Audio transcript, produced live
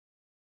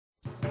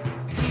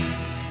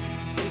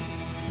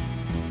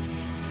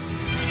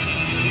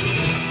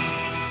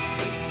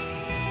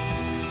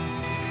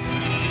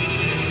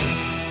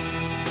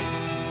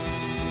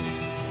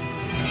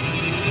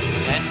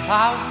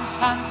10,000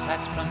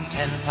 sunsets from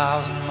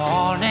 10,000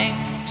 mornings,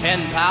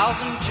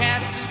 10,000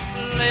 chances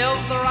to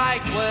live the right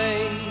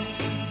way.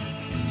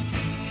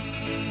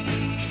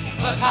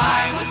 But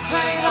I would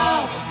trade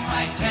all of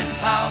my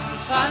 10,000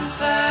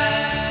 sunsets.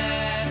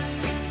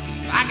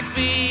 I could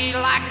be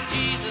like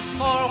Jesus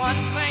for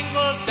one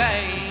single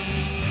day.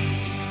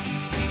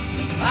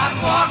 I'd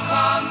walk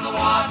on the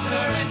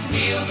water and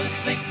heal the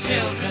sick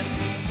children,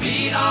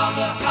 feed all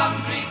the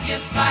hungry,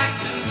 give sight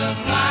to the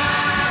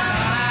blind.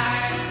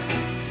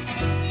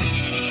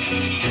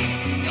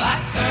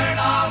 I'd turn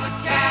all the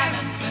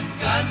cannons and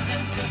guns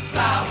into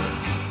flowers,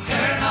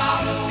 turn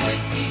all the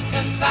whiskey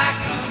to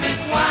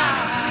sacrament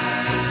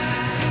wine.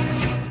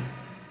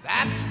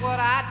 That's what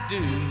I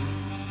do.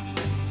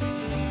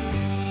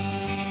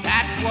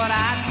 That's what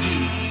I do.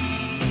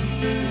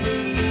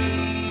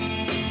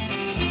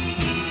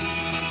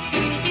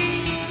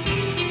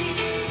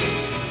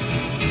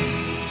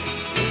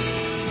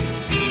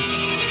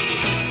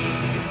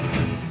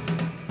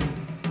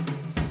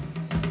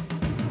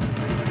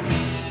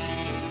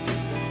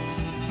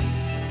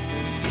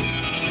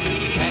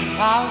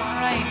 10,000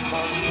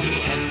 rainbows from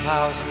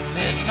 10,000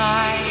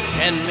 midnight,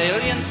 10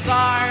 million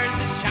stars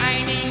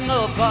shining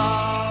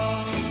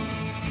above.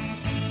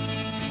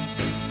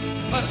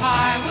 But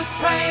I would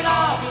trade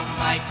all of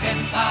my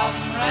 10,000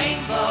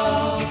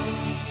 rainbows.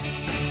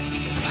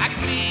 I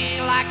could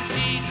be like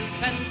Jesus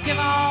and give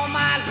all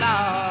my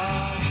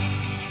love.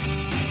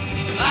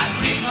 I'd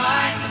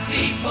remind the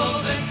people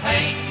that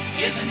hate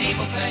is an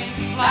evil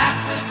thing, laugh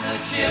at the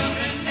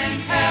children and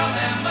tell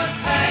them a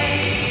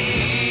tale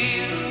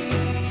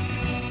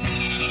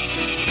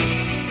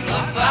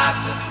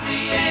about the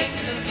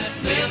Creator that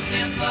lives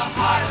in the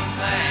heart of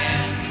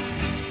man,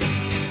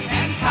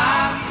 and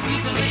how we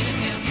believe in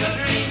Him, your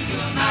dreams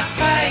will not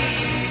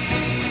fade.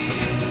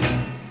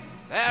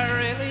 There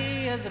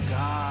really is a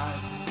God.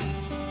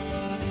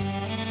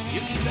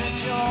 You can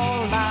bet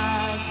your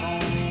life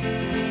on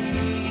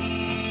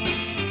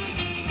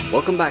it.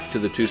 Welcome back to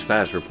the Two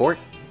Spies Report.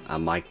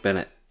 I'm Mike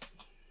Bennett.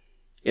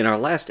 In our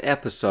last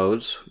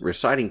episodes,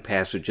 reciting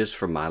passages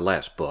from my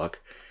last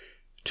book,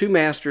 Two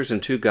Masters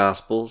and Two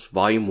Gospels,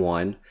 Volume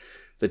 1,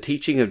 The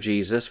Teaching of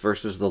Jesus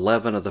versus the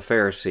Leaven of the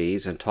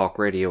Pharisees in Talk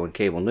Radio and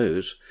Cable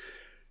News,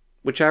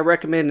 which I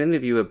recommend any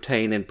of you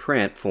obtain in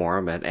print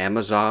form at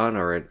Amazon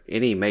or at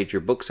any major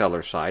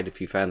bookseller site if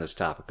you find this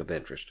topic of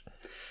interest,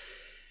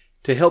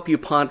 to help you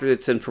ponder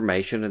its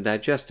information and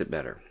digest it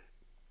better.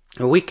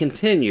 We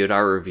continued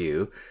our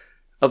review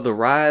of the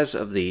rise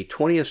of the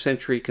 20th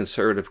century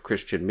conservative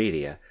Christian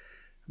media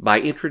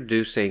by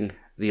introducing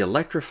the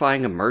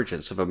electrifying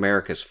emergence of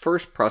America's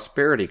first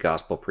prosperity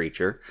gospel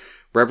preacher,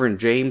 Reverend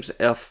James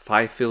F.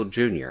 Fifield,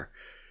 Jr.,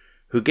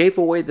 who gave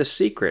away the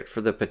secret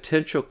for the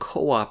potential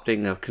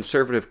co-opting of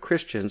conservative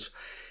Christians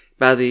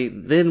by the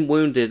then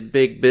wounded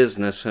big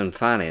business and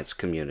finance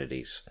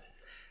communities,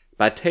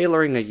 by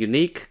tailoring a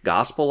unique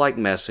gospel-like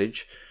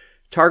message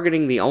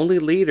targeting the only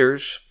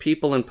leaders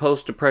people in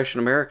post-Depression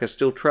America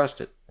still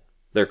trusted,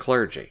 their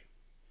clergy.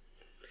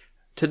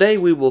 Today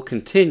we will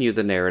continue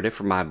the narrative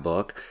from my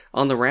book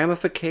on the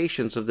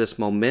ramifications of this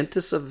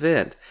momentous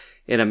event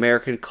in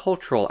American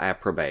cultural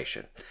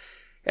approbation,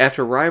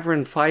 after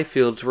Reverend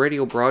Fifield's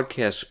radio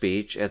broadcast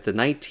speech at the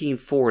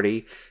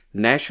 1940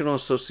 National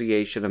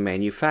Association of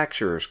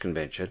Manufacturers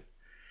Convention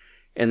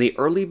and the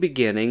early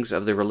beginnings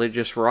of the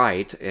religious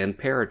right and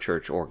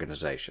parachurch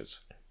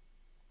organizations.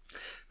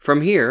 From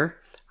here,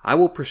 I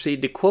will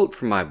proceed to quote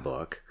from my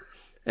book,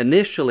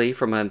 initially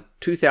from a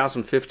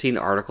 2015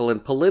 article in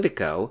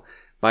Politico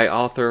by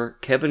author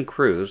Kevin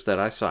Cruz that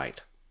I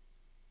cite.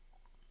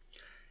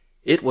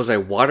 It was a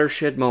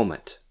watershed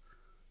moment,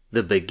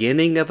 the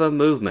beginning of a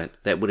movement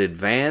that would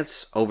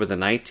advance over the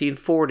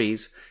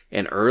 1940s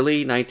and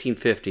early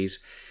 1950s,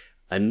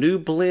 a new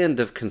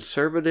blend of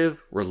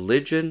conservative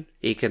religion,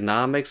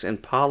 economics,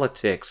 and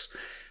politics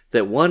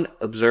that one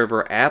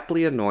observer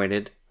aptly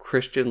anointed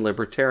Christian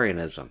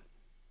libertarianism.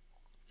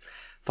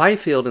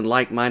 Fifield and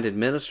like-minded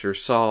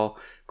ministers saw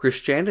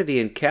Christianity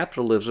and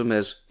capitalism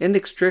as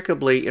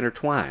inextricably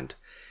intertwined,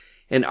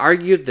 and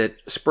argued that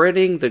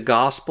spreading the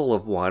gospel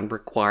of one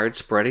required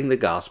spreading the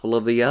gospel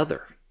of the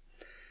other.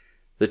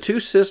 The two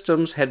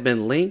systems had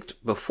been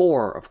linked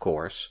before, of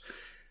course,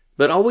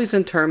 but always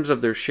in terms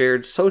of their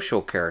shared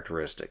social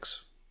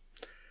characteristics.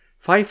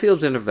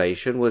 Fifield's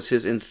innovation was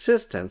his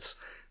insistence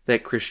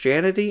that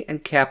Christianity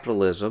and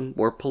capitalism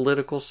were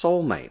political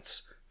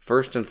soulmates,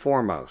 first and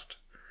foremost.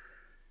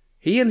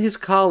 He and his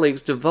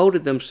colleagues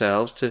devoted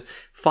themselves to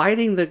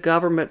fighting the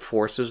government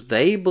forces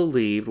they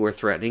believed were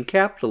threatening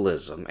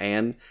capitalism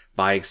and,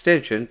 by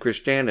extension,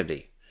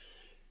 Christianity.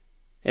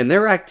 And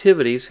their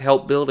activities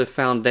helped build a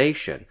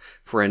foundation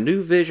for a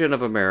new vision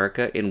of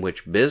America in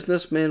which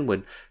businessmen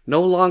would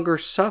no longer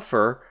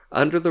suffer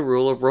under the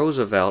rule of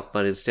Roosevelt,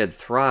 but instead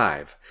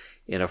thrive,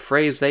 in a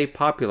phrase they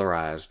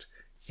popularized,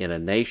 in a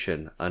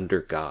nation under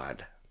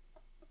God.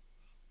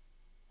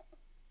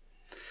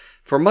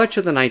 For much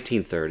of the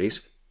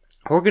 1930s,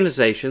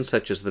 organizations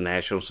such as the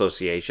National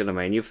Association of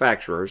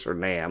Manufacturers, or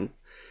NAM,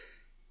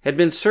 had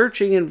been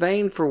searching in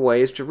vain for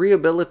ways to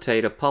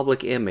rehabilitate a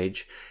public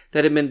image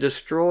that had been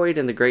destroyed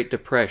in the Great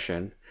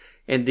Depression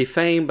and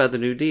defamed by the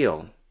New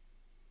Deal.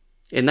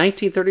 In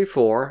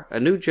 1934, a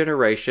new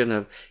generation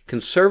of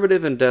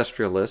conservative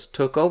industrialists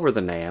took over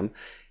the NAM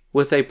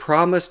with a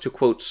promise to,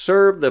 quote,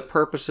 serve the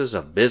purposes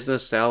of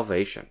business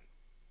salvation.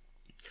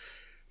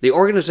 The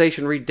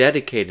organization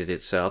rededicated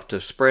itself to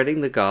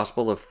spreading the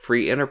gospel of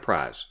free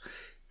enterprise,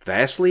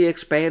 vastly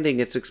expanding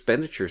its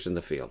expenditures in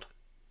the field.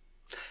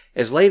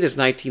 As late as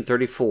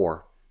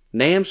 1934,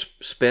 NAM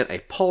spent a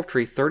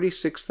paltry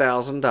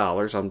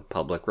 $36,000 on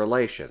public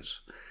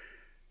relations.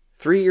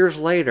 3 years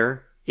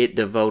later, it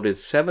devoted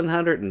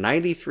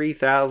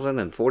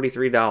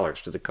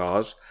 $793,043 to the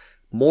cause,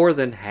 more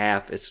than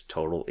half its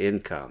total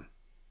income.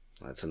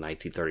 That's in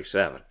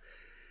 1937.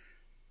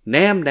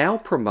 NAM now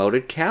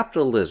promoted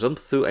capitalism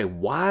through a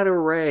wide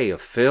array of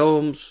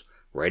films,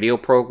 radio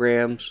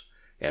programs,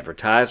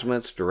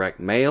 advertisements, direct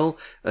mail,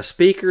 a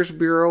speakers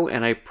bureau,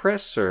 and a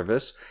press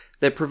service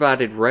that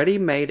provided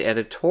ready-made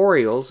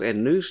editorials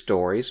and news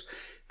stories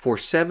for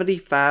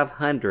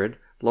 7,500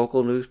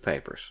 local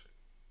newspapers.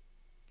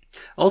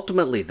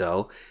 Ultimately,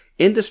 though,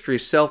 industry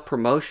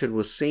self-promotion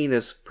was seen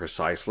as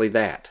precisely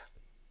that.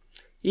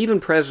 Even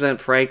President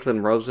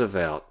Franklin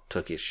Roosevelt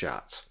took his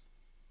shots.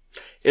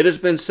 It has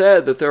been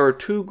said that there are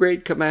two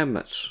great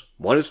commandments.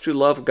 One is to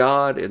love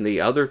God and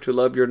the other to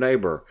love your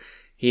neighbor,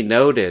 he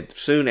noted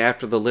soon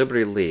after the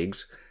Liberty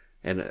League's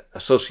and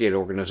associated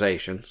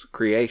organizations'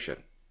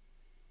 creation.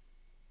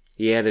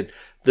 He added,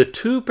 the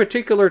two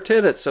particular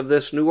tenets of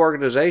this new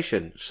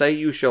organization say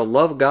you shall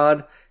love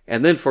God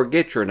and then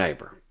forget your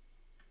neighbor.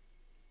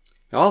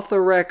 Off the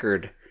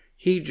record,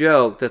 he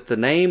joked that the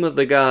name of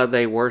the God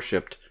they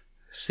worshipped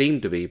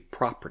seemed to be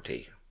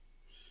property.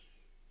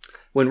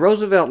 When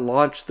Roosevelt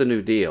launched the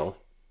New Deal,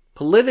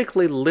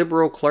 politically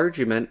liberal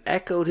clergymen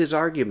echoed his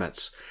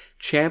arguments,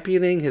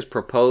 championing his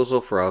proposal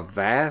for a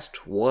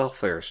vast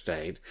welfare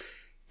state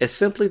as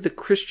simply the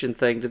Christian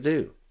thing to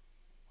do.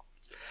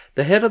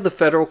 The head of the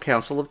Federal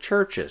Council of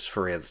Churches,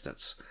 for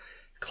instance,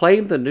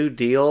 claimed the New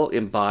Deal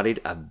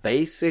embodied a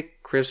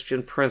basic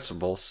Christian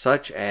principle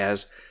such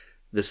as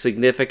the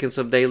significance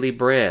of daily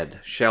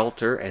bread,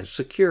 shelter, and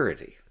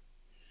security.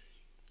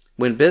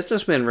 When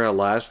businessmen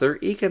realized their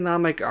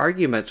economic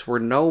arguments were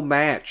no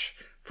match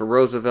for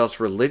Roosevelt's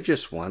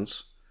religious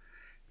ones,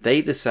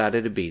 they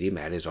decided to beat him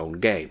at his own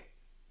game.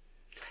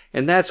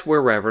 And that's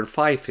where Reverend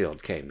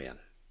Fifield came in.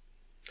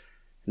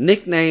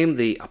 Nicknamed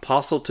the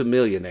Apostle to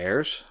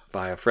Millionaires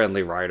by a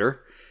friendly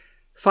writer,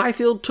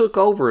 Fifield took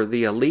over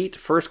the elite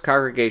First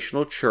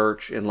Congregational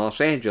Church in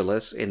Los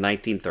Angeles in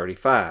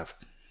 1935.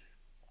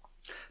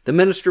 The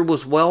minister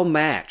was well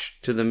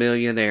matched to the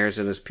millionaires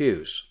in his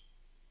pews.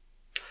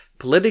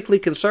 Politically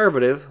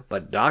conservative,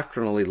 but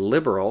doctrinally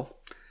liberal,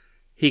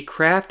 he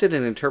crafted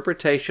an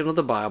interpretation of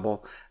the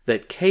Bible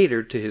that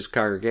catered to his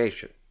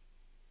congregation.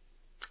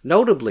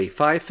 Notably,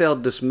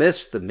 Fifield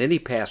dismissed the many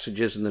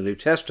passages in the New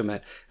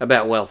Testament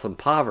about wealth and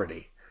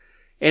poverty,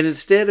 and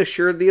instead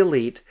assured the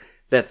elite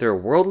that their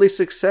worldly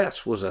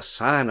success was a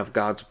sign of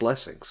God's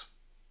blessings.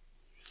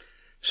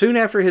 Soon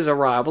after his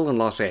arrival in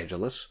Los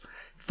Angeles,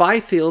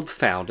 Fifield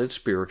founded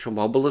Spiritual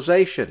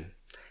Mobilization,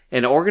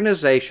 an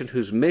organization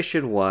whose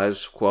mission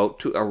was, quote,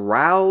 to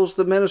arouse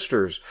the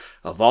ministers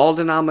of all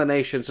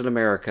denominations in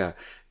America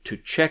to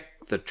check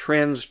the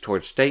trends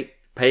toward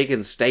pagan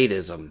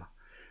statism,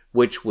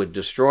 which would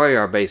destroy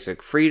our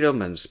basic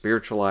freedom and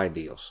spiritual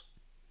ideals.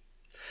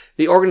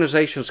 The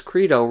organization's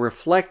credo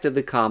reflected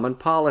the common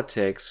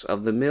politics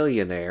of the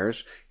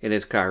millionaires in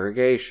its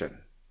congregation.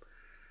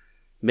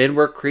 Men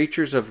were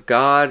creatures of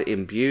God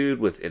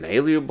imbued with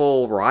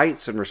inalienable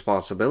rights and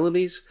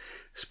responsibilities,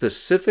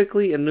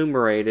 specifically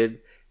enumerated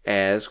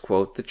as,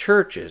 quote, the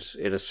churches,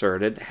 it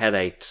asserted, had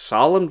a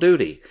solemn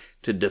duty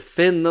to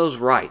defend those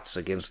rights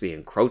against the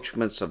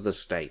encroachments of the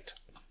state.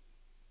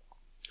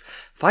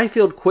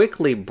 Fifield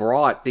quickly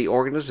brought the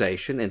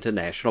organization into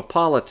national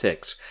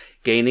politics,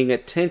 gaining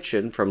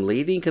attention from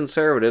leading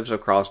conservatives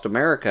across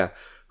America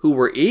who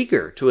were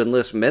eager to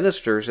enlist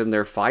ministers in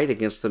their fight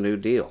against the New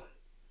Deal.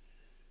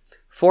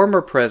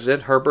 Former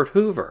President Herbert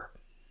Hoover,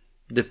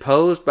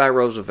 deposed by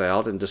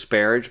Roosevelt and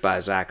disparaged by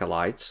his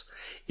acolytes,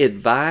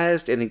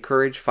 advised and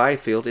encouraged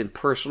Fifield in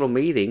personal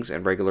meetings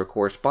and regular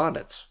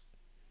correspondence.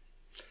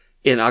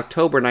 In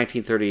October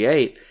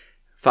 1938,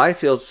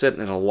 Fifield sent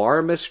an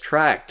alarmist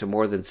tract to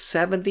more than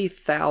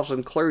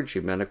 70,000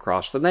 clergymen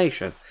across the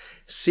nation,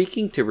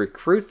 seeking to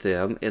recruit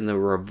them in the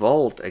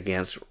revolt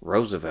against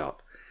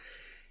Roosevelt.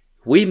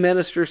 We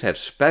ministers have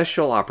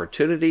special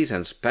opportunities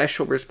and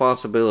special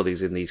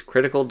responsibilities in these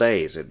critical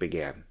days, it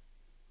began.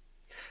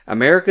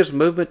 America's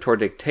movement toward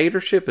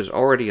dictatorship has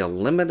already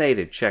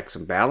eliminated checks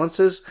and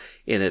balances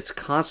in its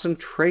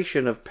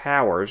concentration of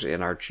powers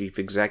in our chief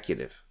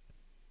executive.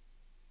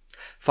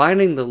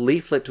 Finding the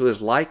leaflet to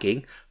his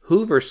liking,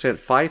 Hoover sent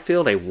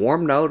Fifield a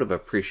warm note of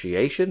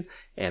appreciation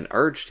and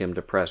urged him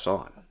to press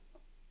on.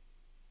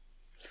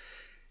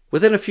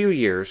 Within a few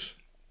years,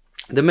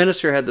 The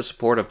minister had the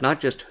support of not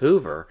just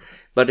Hoover,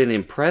 but an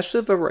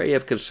impressive array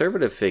of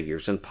conservative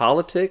figures in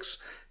politics,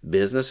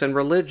 business, and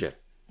religion.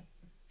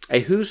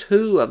 A who's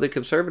who of the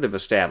conservative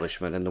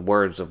establishment, in the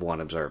words of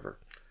one observer.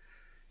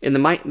 In the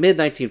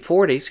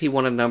mid-1940s, he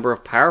won a number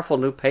of powerful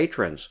new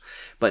patrons,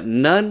 but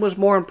none was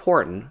more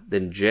important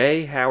than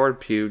J.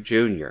 Howard Pugh,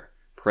 Jr.,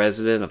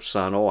 president of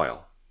Sun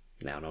Oil,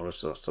 now known as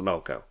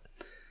Sunoco.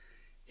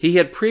 He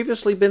had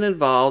previously been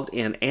involved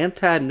in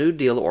anti-New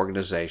Deal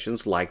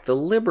organizations like the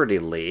Liberty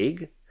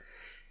League,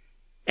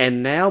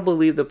 and now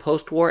believed the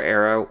post-war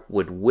era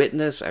would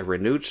witness a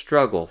renewed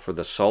struggle for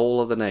the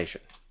soul of the nation.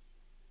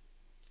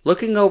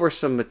 Looking over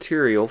some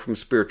material from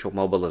Spiritual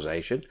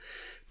Mobilization,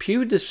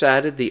 Pugh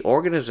decided the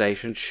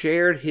organization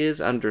shared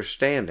his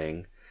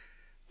understanding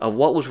of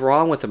what was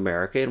wrong with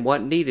America and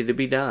what needed to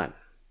be done.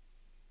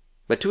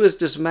 But to his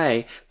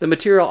dismay, the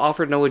material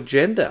offered no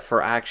agenda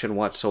for action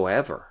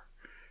whatsoever,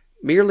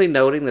 merely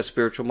noting that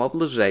Spiritual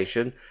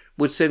Mobilization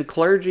would send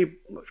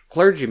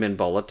clergymen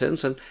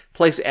bulletins and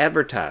place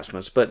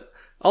advertisements, but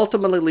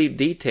ultimately leave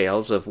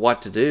details of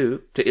what to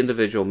do to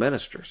individual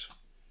ministers.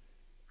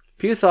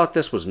 Pugh thought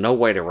this was no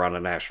way to run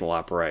a national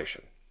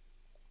operation.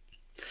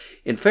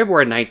 In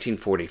February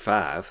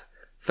 1945,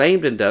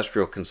 famed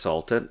industrial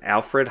consultant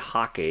Alfred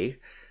Hockey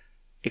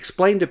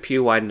explained to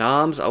Pugh why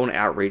NAM's own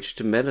outreach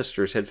to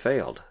ministers had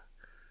failed.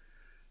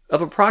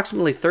 Of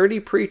approximately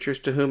 30 preachers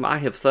to whom I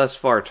have thus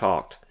far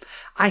talked,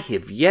 I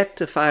have yet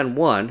to find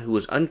one who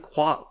was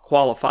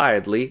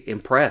unqualifiedly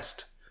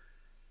impressed.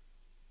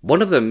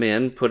 One of the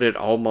men put it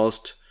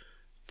almost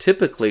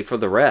typically for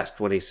the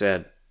rest when he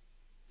said,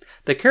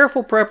 "The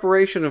careful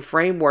preparation and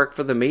framework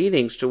for the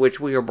meetings to which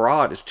we are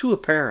brought is too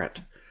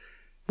apparent.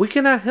 We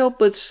cannot help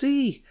but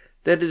see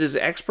that it is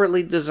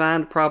expertly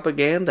designed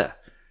propaganda,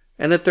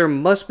 and that there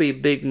must be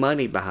big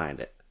money behind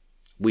it.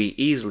 We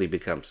easily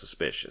become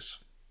suspicious."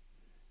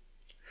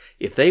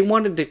 If they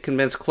wanted to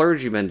convince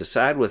clergymen to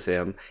side with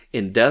them,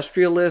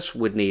 industrialists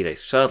would need a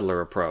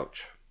subtler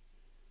approach.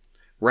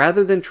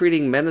 Rather than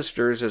treating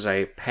ministers as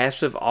a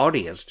passive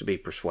audience to be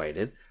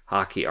persuaded,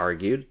 Hockey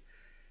argued,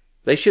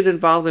 they should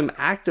involve them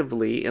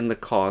actively in the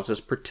cause as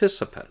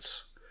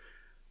participants.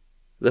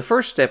 The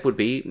first step would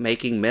be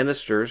making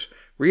ministers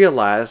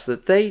realize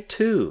that they,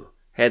 too,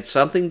 had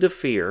something to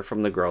fear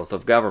from the growth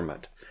of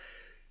government.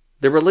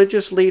 The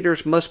religious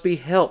leaders must be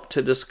helped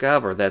to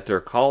discover that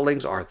their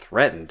callings are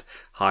threatened,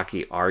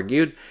 Hockey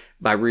argued,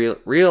 by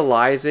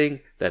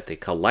realizing that the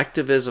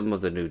collectivism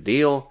of the New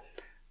Deal,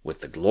 with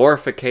the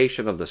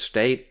glorification of the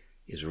state,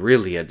 is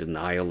really a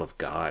denial of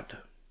God.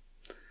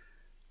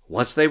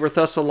 Once they were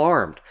thus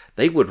alarmed,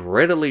 they would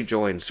readily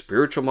join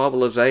Spiritual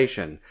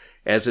Mobilization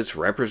as its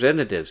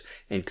representatives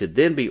and could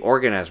then be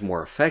organized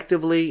more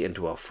effectively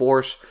into a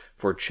force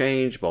for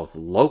change both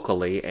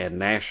locally and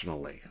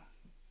nationally.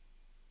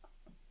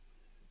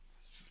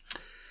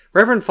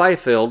 Reverend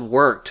Fifield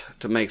worked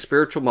to make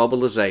Spiritual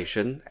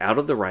Mobilization out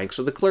of the ranks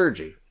of the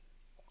clergy.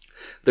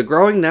 The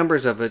growing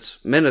numbers of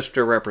its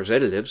minister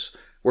representatives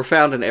were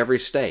found in every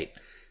state,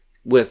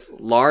 with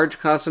large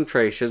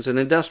concentrations in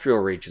industrial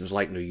regions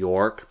like New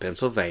York,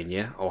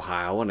 Pennsylvania,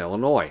 Ohio, and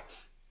Illinois.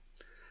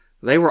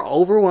 They were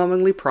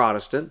overwhelmingly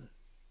Protestant,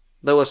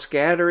 though a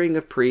scattering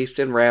of priests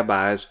and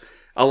rabbis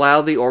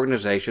allowed the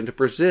organization to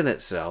present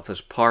itself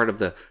as part of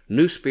the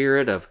new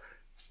spirit of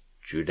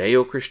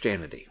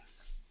Judeo-Christianity.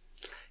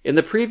 In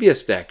the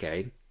previous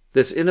decade,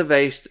 this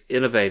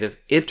innovative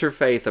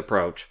interfaith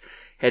approach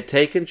had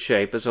taken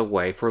shape as a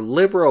way for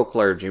liberal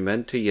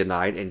clergymen to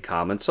unite in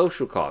common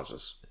social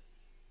causes.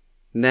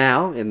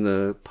 Now, in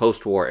the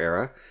post-war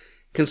era,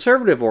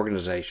 conservative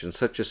organizations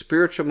such as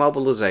Spiritual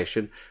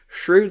Mobilization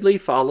shrewdly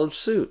followed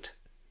suit.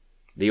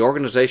 The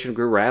organization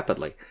grew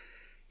rapidly.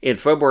 In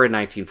February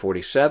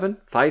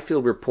 1947,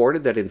 Fifield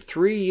reported that in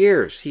 3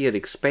 years he had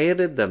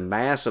expanded the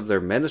mass of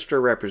their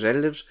minister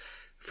representatives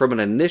from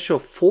an initial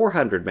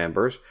 400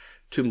 members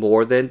to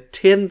more than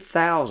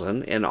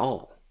 10,000 in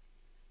all.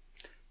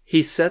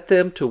 He set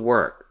them to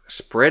work,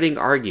 spreading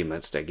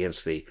arguments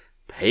against the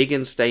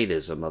pagan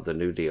statism of the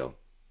New Deal.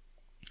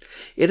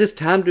 It is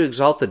time to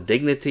exalt the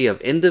dignity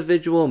of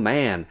individual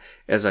man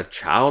as a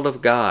child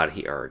of God,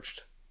 he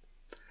urged.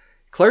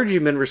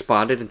 Clergymen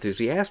responded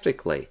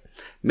enthusiastically.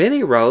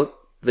 Many wrote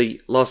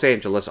the Los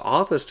Angeles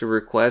office to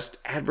request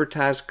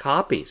advertised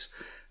copies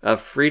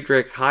of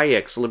Friedrich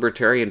Hayek's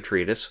libertarian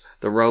treatise,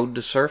 The Road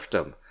to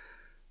Serfdom,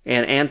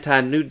 and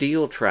anti-New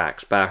Deal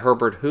tracts by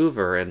Herbert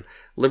Hoover and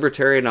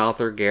libertarian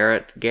author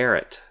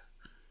Garrett.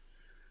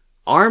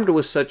 Armed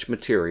with such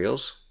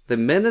materials, the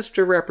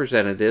minister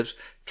representatives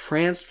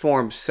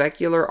transformed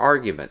secular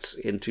arguments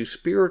into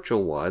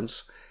spiritual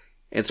ones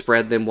and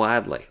spread them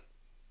widely.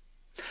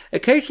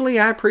 "Occasionally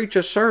I preach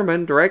a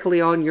sermon directly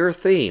on your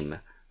theme,"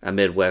 a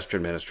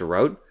Midwestern minister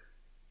wrote,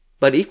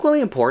 "but equally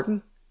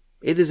important,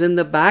 it is in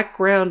the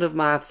background of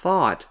my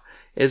thought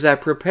as I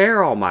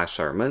prepare all my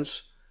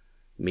sermons,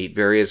 meet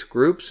various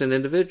groups and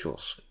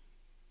individuals."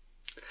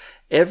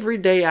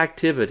 Everyday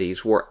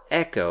activities were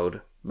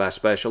echoed by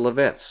special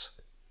events.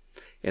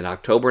 In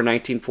October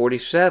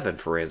 1947,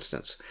 for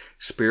instance,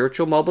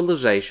 Spiritual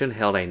Mobilization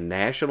held a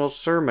national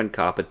sermon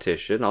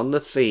competition on the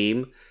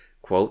theme,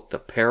 quote, "The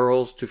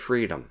Perils to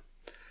Freedom,"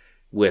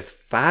 with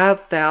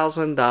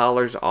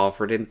 $5,000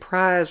 offered in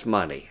prize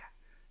money.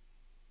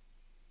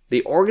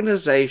 The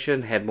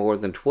organization had more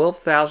than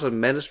 12,000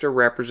 minister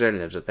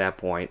representatives at that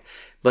point,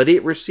 but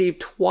it received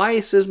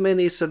twice as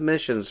many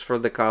submissions for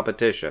the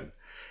competition,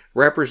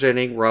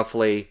 representing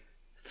roughly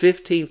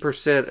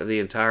 15% of the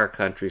entire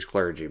country's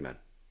clergymen.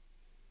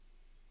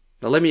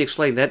 Now let me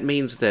explain. That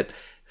means that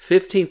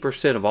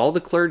 15% of all the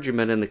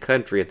clergymen in the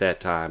country at that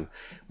time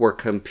were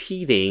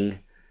competing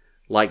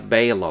like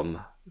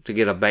Balaam to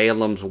get a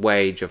Balaam's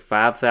wage of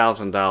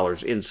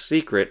 $5,000 in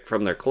secret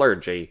from their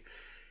clergy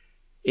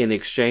in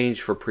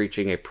exchange for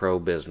preaching a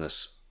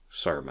pro-business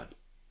sermon.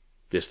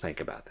 Just think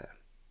about that.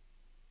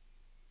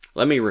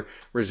 Let me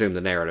resume the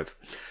narrative.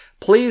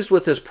 Pleased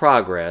with this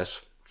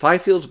progress,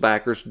 Fifield's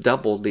backers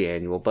doubled the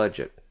annual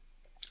budget.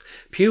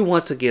 Pew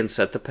once again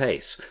set the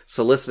pace,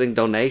 soliciting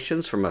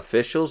donations from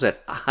officials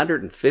at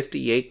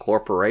 158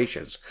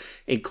 corporations,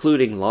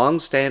 including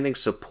long-standing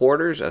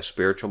supporters of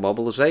spiritual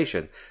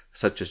mobilization,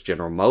 such as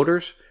General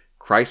Motors,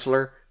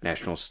 Chrysler,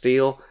 National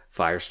Steel,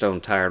 Firestone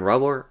Tire and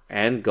Rubber,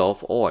 and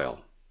Gulf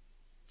Oil.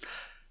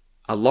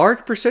 A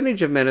large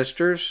percentage of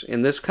ministers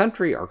in this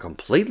country are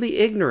completely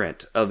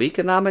ignorant of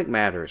economic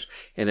matters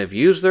and have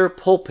used their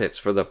pulpits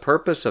for the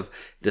purpose of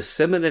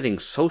disseminating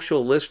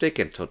socialistic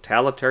and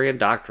totalitarian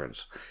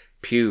doctrines,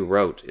 Pew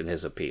wrote in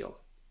his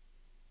appeal.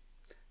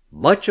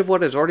 Much of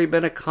what has already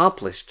been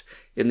accomplished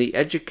in the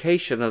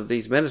education of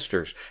these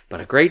ministers,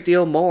 but a great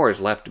deal more is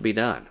left to be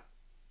done.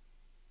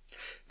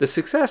 The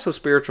success of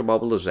spiritual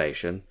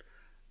mobilization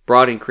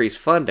brought increased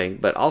funding,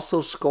 but also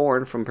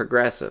scorn from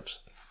progressives.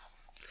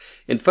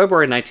 In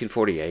February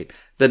 1948,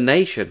 The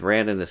Nation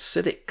ran an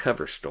acidic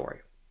cover story.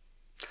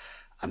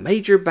 A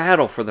major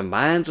battle for the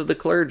minds of the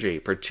clergy,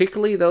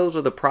 particularly those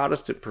of the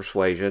Protestant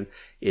persuasion,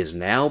 is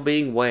now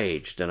being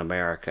waged in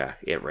America,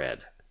 it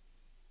read.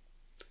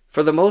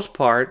 For the most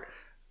part,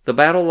 the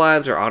battle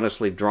lines are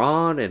honestly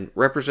drawn and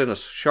represent a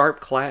sharp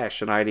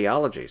clash in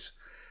ideologies.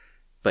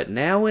 But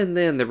now and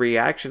then the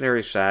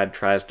reactionary side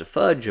tries to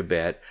fudge a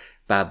bit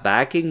by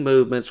backing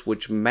movements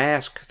which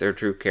mask their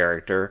true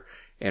character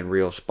and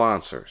real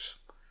sponsors.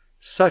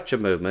 Such a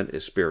movement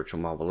is spiritual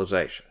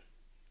mobilization.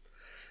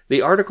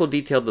 The article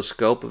detailed the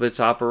scope of its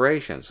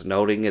operations,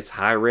 noting its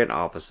high-rent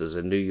offices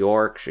in New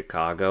York,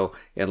 Chicago,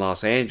 and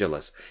Los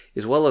Angeles,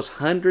 as well as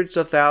hundreds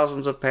of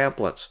thousands of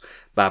pamphlets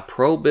by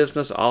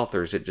pro-business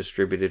authors it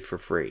distributed for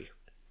free.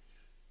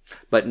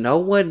 But no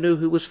one knew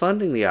who was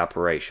funding the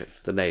operation,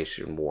 The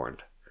Nation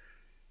warned.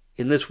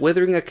 In this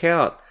withering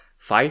account,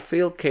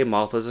 Fifield came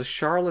off as a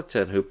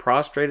charlatan who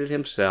prostrated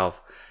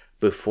himself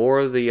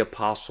before the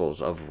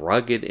apostles of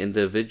rugged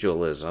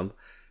individualism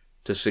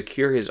to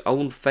secure his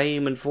own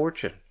fame and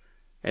fortune,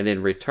 and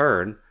in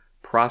return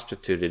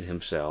prostituted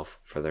himself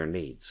for their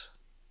needs.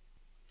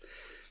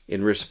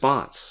 In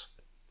response,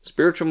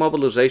 spiritual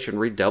mobilization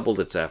redoubled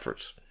its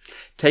efforts,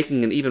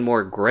 taking an even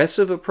more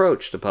aggressive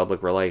approach to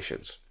public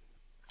relations.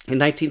 In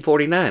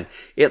 1949,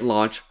 it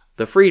launched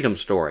The Freedom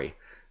Story,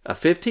 a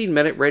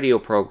 15-minute radio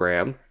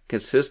program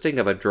consisting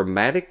of a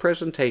dramatic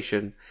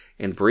presentation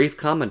and brief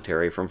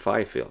commentary from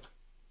Fifield.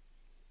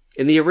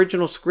 In the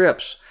original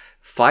scripts,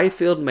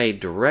 Fifield made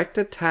direct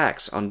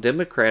attacks on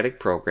Democratic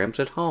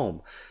programs at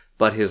home,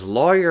 but his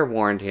lawyer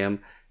warned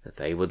him that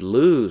they would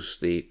lose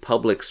the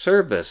public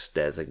service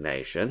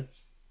designation,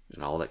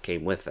 and all that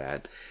came with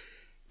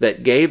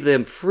that gave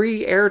them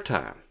free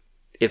airtime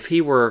if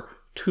he were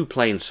too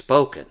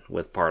plain-spoken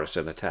with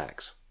partisan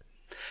attacks.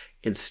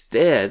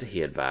 Instead,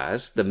 he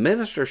advised, the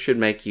minister should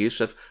make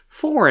use of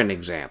foreign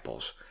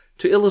examples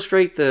to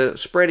illustrate the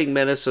spreading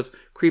menace of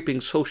creeping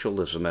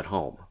socialism at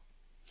home.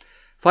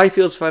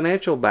 Fifield's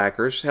financial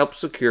backers helped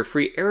secure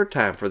free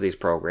airtime for these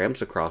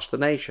programs across the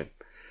nation.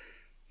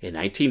 In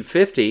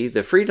 1950,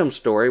 The Freedom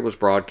Story was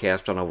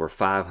broadcast on over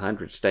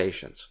 500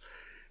 stations.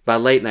 By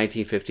late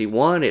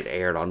 1951, it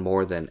aired on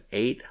more than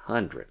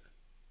 800.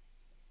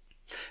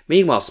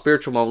 Meanwhile,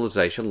 Spiritual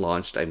Mobilization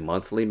launched a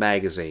monthly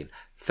magazine,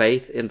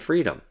 Faith and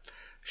Freedom,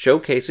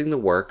 showcasing the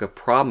work of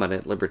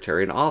prominent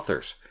libertarian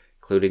authors,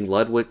 including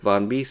Ludwig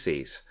von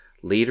Mises,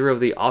 leader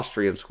of the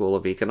Austrian School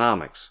of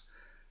Economics,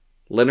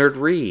 Leonard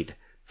Read,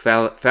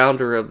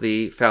 founder of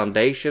the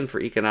Foundation for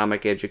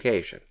Economic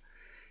Education,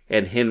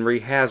 and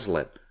Henry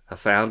Hazlitt, a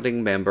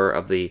founding member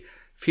of the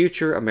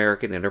Future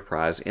American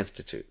Enterprise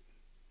Institute.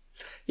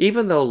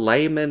 Even though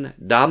laymen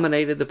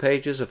dominated the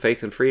pages of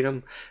Faith and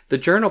Freedom, the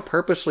journal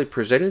purposely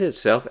presented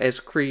itself as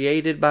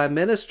created by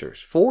ministers,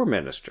 for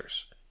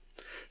ministers.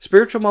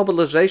 Spiritual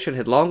mobilization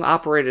had long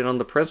operated on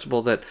the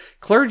principle that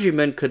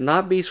clergymen could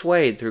not be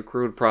swayed through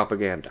crude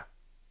propaganda.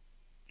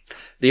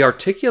 The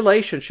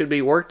articulation should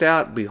be worked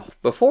out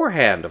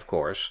beforehand, of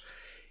course,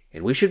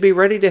 and we should be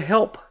ready to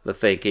help the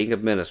thinking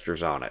of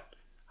ministers on it,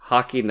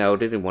 Hockey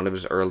noted in one of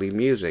his early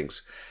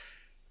musings.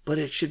 But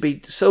it should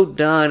be so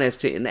done as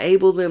to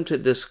enable them to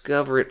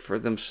discover it for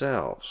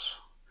themselves.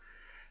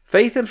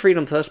 Faith and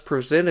freedom thus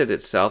presented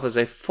itself as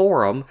a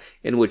forum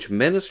in which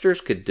ministers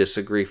could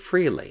disagree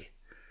freely.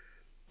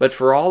 But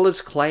for all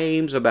its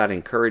claims about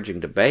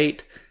encouraging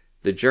debate,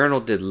 the journal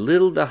did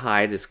little to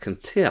hide its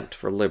contempt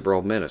for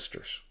liberal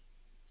ministers.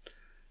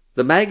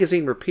 The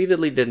magazine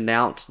repeatedly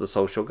denounced the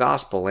social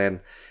gospel and,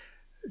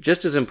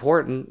 just as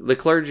important, the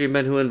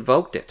clergymen who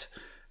invoked it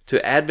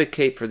to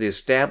advocate for the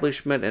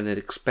establishment and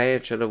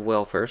expansion of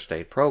welfare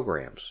state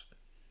programs.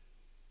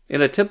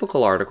 In a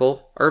typical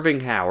article, Irving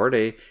Howard,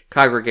 a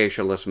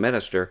Congregationalist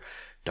minister,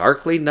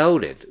 darkly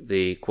noted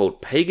the,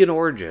 quote, pagan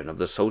origin of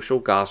the social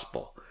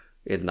gospel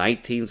in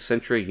 19th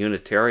century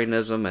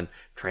Unitarianism and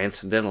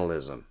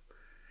Transcendentalism,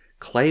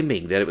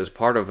 claiming that it was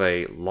part of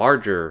a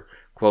larger,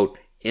 quote,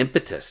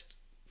 impetus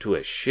to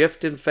a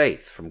shift in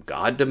faith from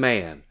God to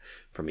man,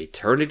 from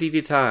eternity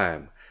to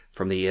time,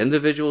 from the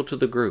individual to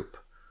the group,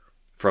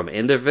 from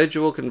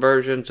individual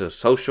conversion to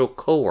social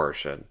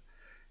coercion,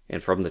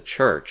 and from the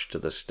church to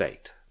the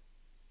state.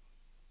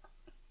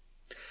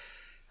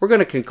 We're going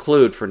to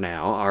conclude for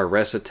now our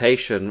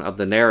recitation of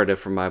the narrative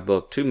from my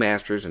book, Two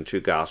Masters and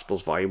Two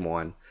Gospels, Volume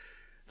 1,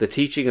 The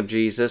Teaching of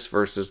Jesus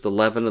versus the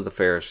Leaven of the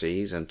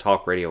Pharisees and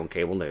Talk Radio and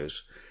Cable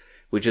News,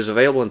 which is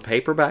available in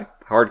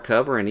paperback,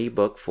 hardcover, and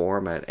ebook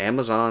form at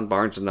Amazon,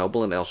 Barnes &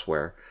 Noble, and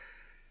elsewhere,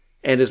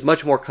 and is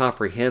much more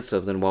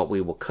comprehensive than what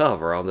we will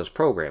cover on this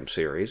program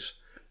series,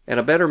 and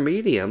a better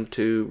medium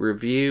to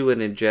review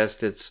and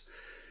ingest its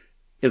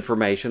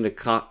information, to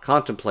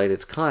contemplate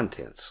its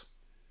contents.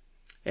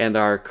 And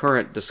our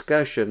current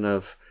discussion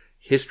of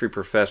history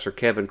professor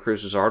Kevin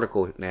Cruz's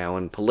article now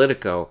in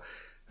Politico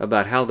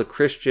about how the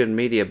Christian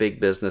media big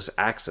business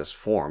axis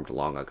formed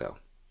long ago.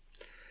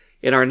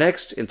 In our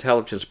next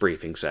intelligence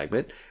briefing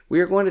segment, we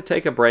are going to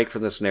take a break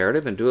from this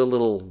narrative and do a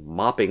little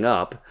mopping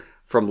up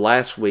from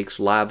last week's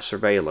live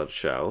surveillance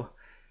show,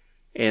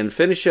 and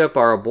finish up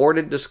our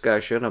aborted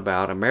discussion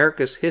about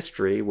America's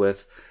history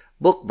with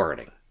book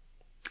burning,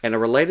 and a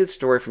related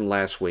story from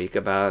last week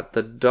about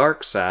the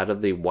dark side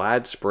of the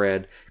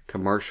widespread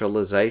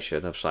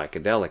commercialization of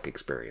psychedelic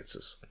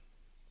experiences.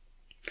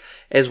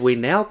 As we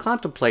now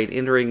contemplate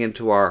entering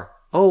into our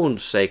own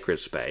sacred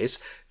space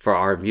for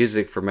our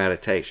music for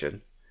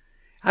meditation,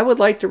 I would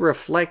like to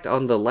reflect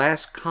on the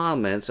last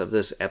comments of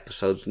this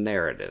episode's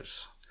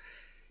narratives,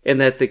 in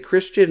that the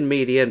Christian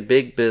media and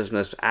big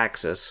business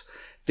axis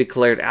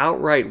declared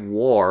outright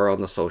war on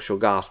the social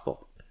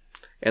gospel,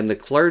 and the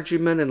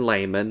clergymen and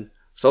laymen,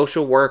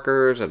 social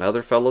workers, and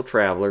other fellow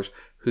travelers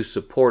who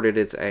supported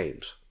its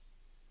aims.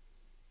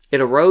 It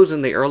arose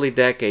in the early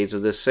decades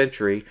of this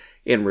century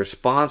in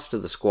response to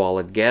the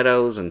squalid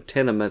ghettos and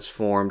tenements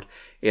formed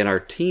in our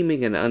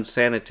teeming and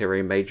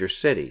unsanitary major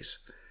cities,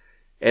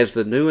 as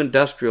the new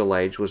industrial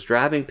age was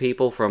driving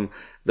people from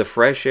the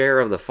fresh air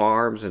of the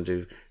farms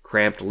into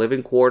cramped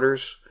living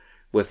quarters,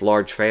 with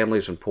large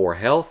families and poor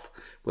health,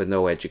 with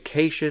no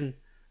education,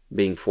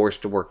 being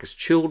forced to work as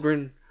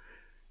children,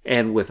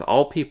 and with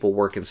all people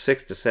working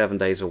 6 to 7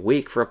 days a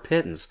week for a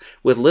pittance,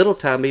 with little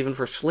time even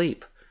for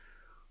sleep,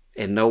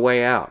 and no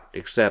way out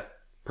except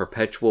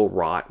perpetual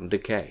rot and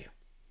decay.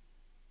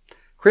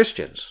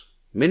 Christians,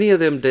 many of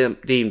them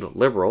deemed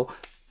liberal,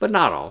 but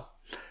not all,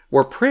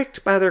 were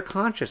pricked by their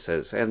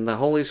consciences and the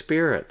Holy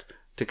Spirit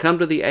to come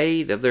to the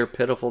aid of their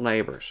pitiful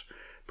neighbors,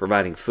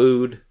 providing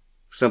food,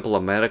 simple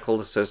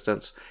medical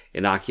assistance,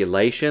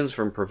 inoculations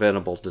from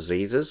preventable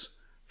diseases,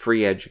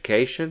 free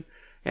education,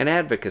 and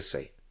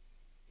advocacy,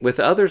 with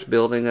others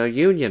building a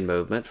union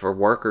movement for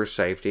workers'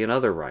 safety and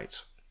other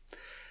rights.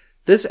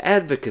 This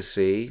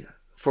advocacy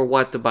for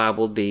what the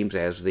Bible deems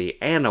as the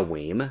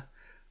Anawim,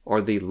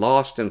 or the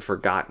lost and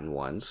forgotten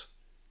ones,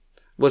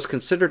 was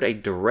considered a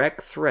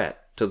direct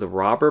threat to the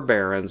robber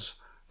barons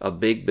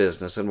of big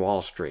business and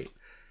Wall Street,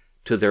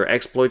 to their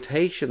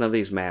exploitation of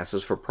these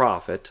masses for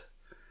profit,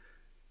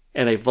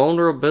 and a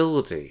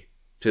vulnerability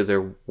to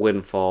their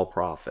windfall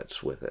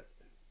profits with it.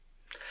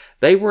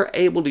 They were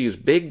able to use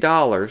big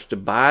dollars to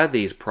buy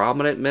these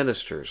prominent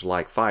ministers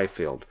like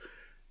Fifield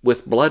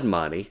with blood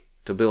money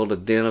to build a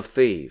den of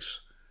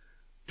thieves,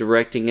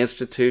 directing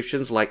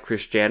institutions like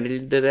Christianity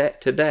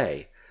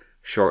Today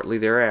shortly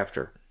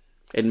thereafter,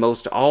 and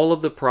most all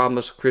of the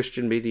promised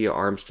Christian media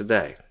arms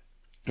today,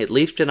 at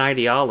least in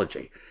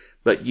ideology,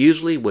 but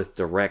usually with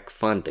direct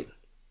funding.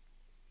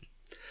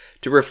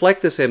 To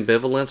reflect this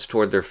ambivalence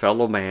toward their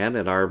fellow man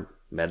in our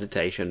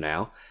meditation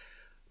now,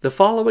 the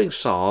following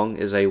song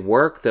is a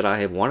work that I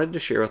have wanted to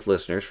share with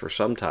listeners for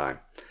some time,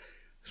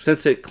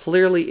 since it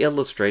clearly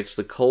illustrates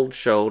the cold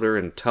shoulder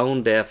and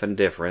tone-deaf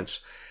indifference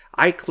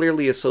I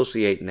clearly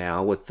associate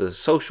now with the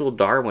social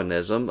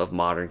Darwinism of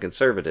modern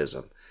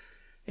conservatism,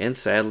 and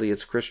sadly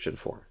its Christian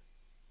form.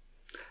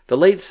 The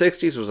late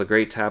 60s was a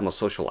great time of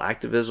social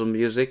activism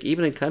music,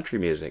 even in country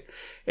music,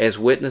 as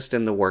witnessed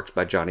in the works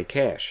by Johnny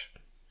Cash.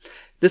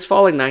 This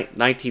following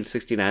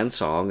 1969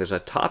 song is a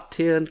top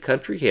 10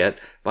 country hit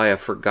by a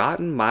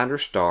forgotten minor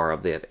star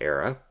of that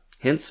era,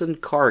 Henson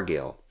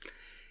Cargill.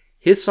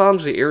 His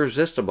songs are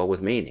irresistible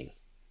with meaning,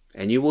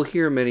 and you will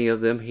hear many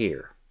of them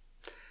here.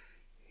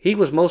 He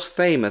was most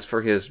famous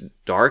for his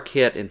dark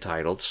hit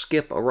entitled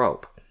Skip a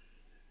Rope.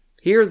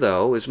 Here,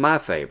 though, is my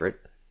favorite,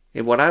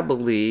 and what I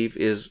believe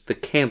is the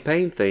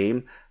campaign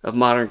theme of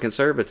modern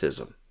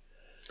conservatism,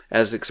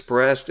 as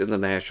expressed in the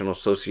National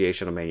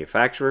Association of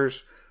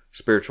Manufacturers,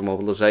 Spiritual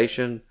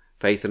Mobilization,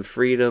 Faith and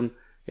Freedom,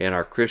 and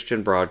our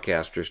Christian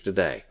broadcasters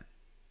today,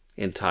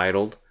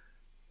 entitled,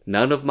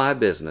 None of My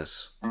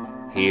Business,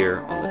 here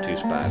on the Two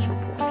Spies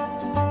Report.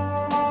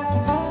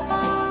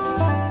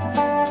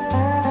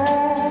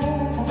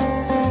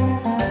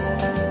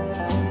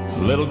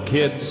 Little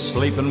kids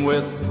sleeping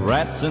with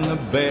rats in the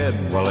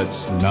bed, well,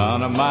 it's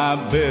none of my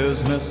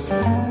business.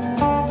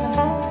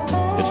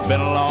 It's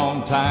been a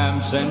long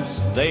time since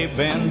they've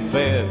been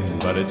fed,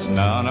 but it's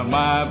none of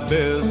my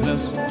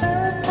business.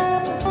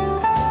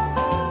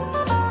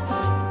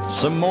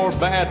 Some more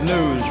bad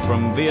news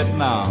from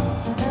Vietnam,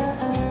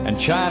 and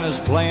China's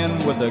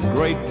playing with a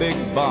great big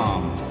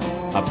bomb.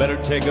 I better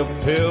take a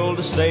pill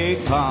to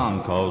stay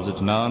calm, 'cause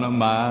it's none of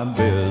my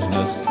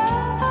business.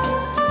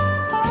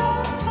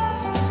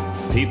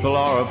 People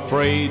are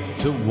afraid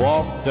to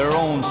walk their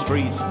own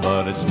streets,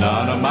 but it's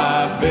none of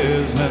my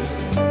business.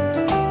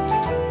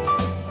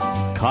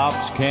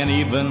 Cops can't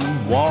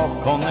even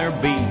walk on their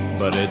beat,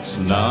 but it's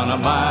none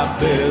of my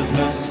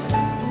business.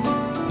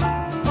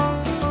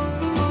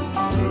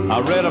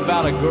 I read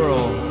about a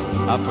girl,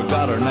 I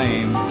forgot her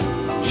name.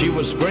 She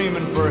was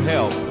screaming for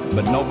help,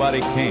 but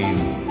nobody came.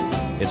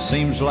 It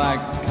seems like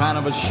kind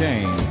of a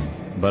shame,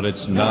 but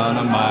it's none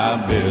of my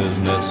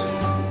business.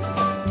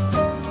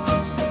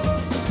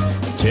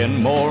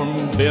 10 more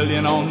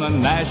billion on the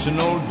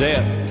national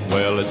debt,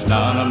 well, it's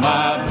none of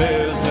my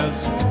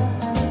business.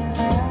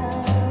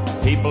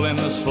 People in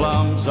the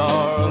slums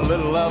are a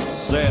little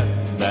upset,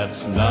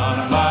 that's none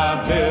of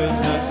my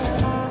business.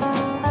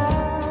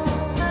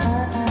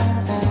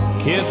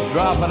 Kids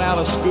dropping out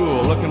of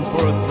school looking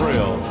for a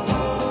thrill,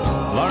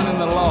 learning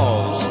the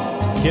laws,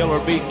 kill or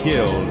be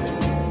killed.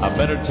 I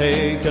better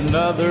take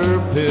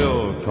another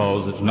pill,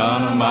 'cause it's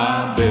none of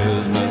my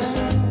business.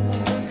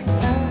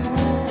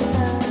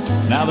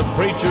 Now the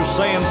preacher's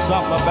saying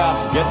something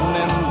about getting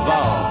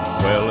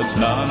involved. Well, it's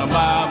none of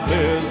my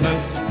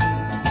business.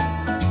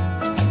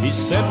 He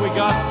said we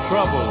got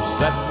troubles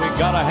that we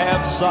gotta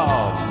have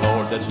solved.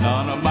 Lord, that's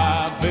none of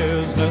my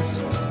business.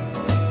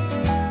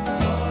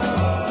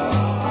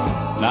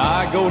 Now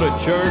I go to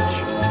church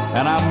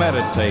and I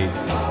meditate.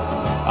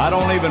 I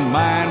don't even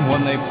mind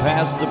when they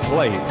pass the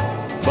plate.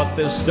 But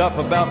this stuff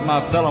about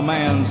my fellow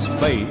man's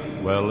fate,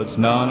 well, it's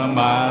none of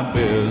my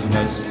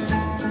business.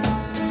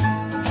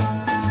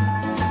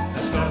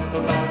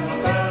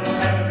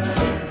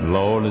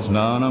 Lord, it's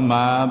none of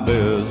my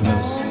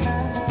business.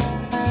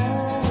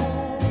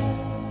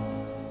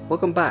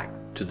 Welcome back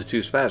to the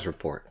Two Spies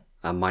Report.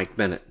 I'm Mike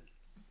Bennett.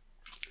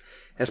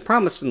 As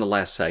promised in the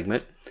last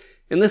segment,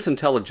 in this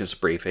intelligence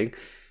briefing,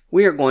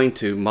 we are going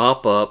to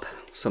mop up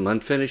some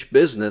unfinished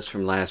business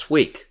from last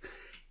week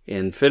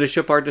and finish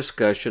up our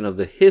discussion of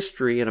the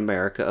history in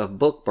America of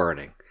book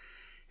burning,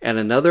 and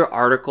another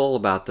article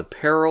about the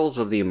perils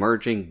of the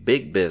emerging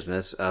big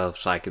business of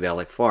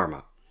psychedelic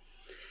pharma.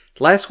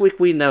 Last week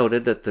we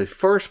noted that the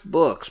first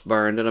books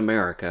burned in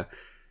America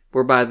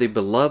were by the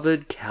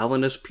beloved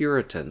Calvinist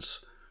Puritans,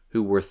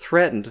 who were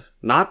threatened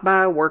not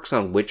by works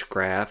on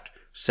witchcraft,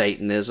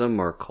 Satanism,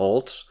 or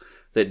cults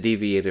that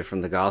deviated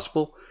from the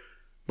gospel,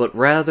 but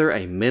rather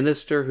a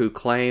minister who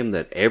claimed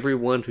that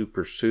everyone who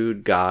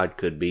pursued God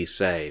could be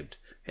saved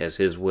as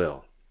his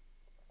will.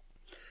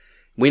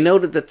 We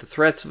noted that the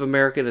threats of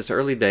America in its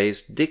early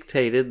days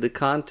dictated the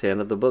content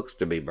of the books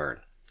to be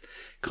burned,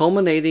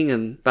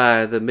 culminating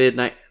by the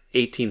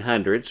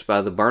mid-1800s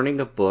by the burning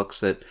of books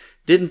that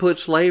didn't put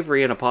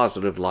slavery in a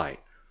positive light,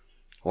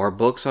 or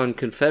books on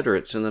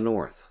Confederates in the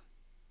North.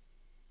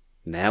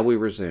 Now we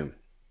resume.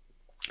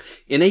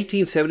 In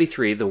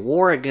 1873, the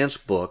war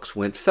against books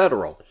went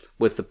federal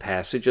with the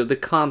passage of the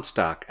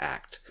Comstock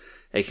Act,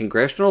 a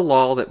congressional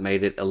law that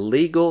made it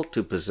illegal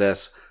to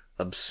possess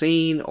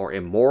obscene or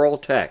immoral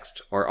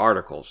texts or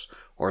articles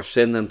or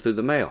send them through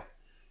the mail.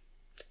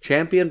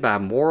 Championed by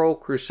moral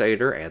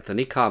crusader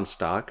Anthony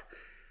Comstock,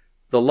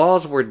 the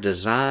laws were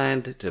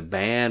designed to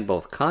ban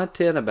both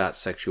content about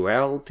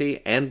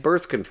sexuality and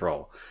birth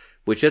control,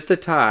 which at the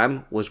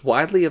time was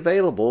widely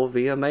available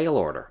via mail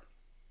order.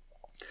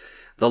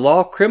 The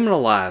law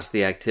criminalized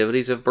the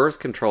activities of birth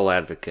control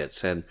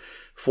advocates and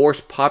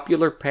forced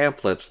popular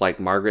pamphlets like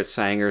Margaret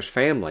Sanger's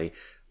Family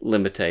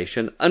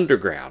Limitation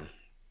underground,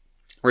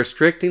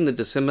 restricting the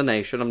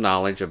dissemination of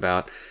knowledge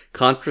about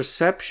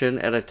contraception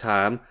at a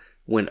time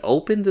when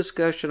open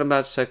discussion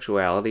about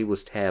sexuality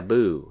was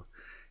taboo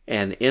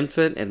and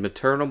infant and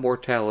maternal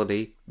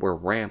mortality were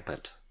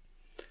rampant.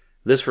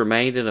 This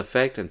remained in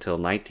effect until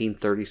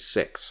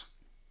 1936.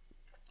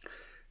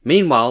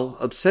 Meanwhile,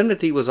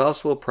 obscenity was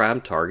also a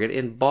prime target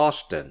in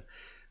Boston,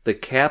 the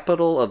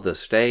capital of the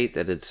state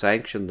that had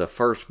sanctioned the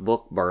first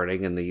book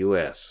burning in the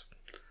U.S.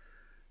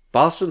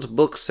 Boston's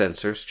book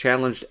censors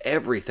challenged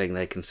everything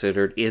they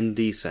considered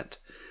indecent,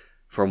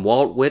 from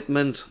Walt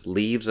Whitman's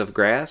Leaves of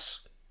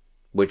Grass,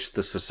 which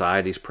the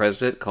Society's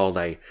president called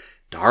a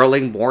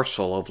darling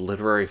morsel of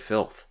literary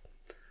filth,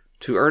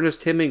 to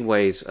Ernest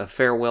Hemingway's A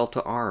Farewell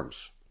to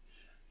Arms.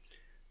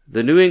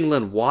 The New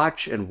England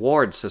Watch and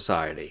Ward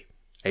Society,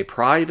 a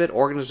private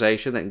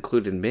organization that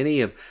included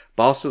many of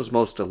Boston's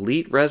most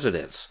elite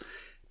residents,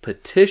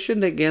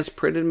 petitioned against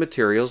printed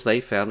materials they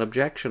found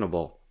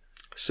objectionable,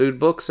 sued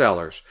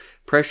booksellers,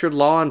 pressured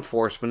law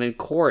enforcement and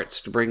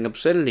courts to bring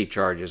obscenity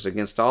charges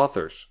against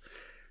authors,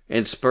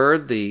 and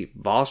spurred the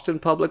Boston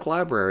Public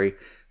Library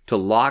to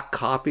lock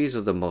copies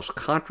of the most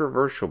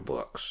controversial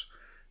books,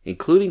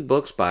 including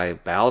books by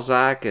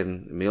Balzac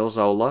and Emile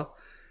Zola,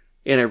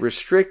 in a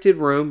restricted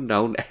room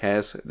known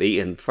as the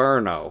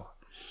Inferno.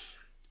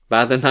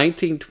 By the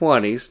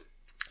 1920s,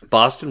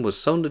 Boston was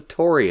so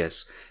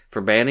notorious for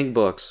banning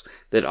books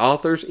that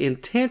authors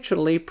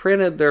intentionally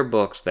printed their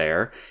books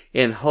there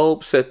in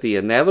hopes that the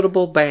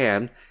inevitable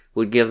ban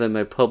would give them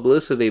a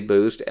publicity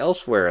boost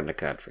elsewhere in the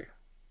country.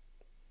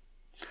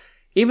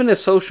 Even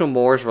as social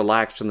mores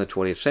relaxed in the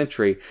 20th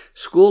century,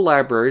 school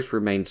libraries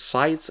remained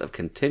sites of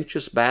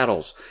contentious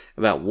battles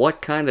about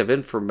what kind of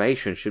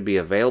information should be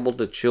available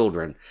to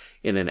children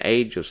in an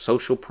age of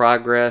social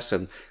progress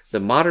and the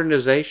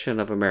modernization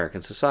of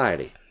American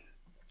society.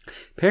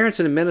 Parents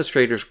and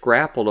administrators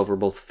grappled over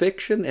both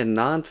fiction and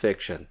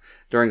nonfiction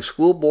during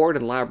school board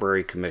and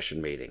library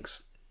commission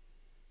meetings.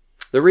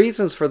 The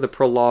reasons for the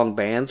prolonged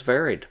bans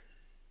varied.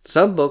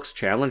 Some books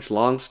challenged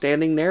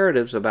long-standing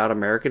narratives about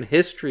American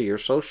history or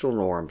social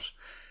norms.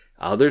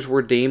 Others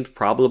were deemed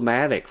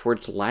problematic for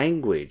its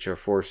language or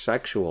for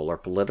sexual or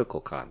political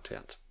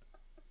content.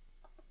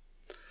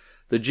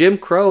 The Jim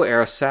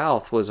Crow-era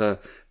South was a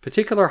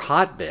particular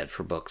hotbed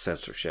for book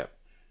censorship.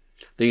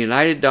 The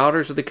United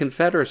Daughters of the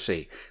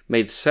Confederacy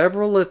made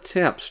several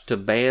attempts to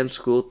ban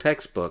school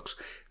textbooks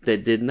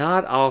that did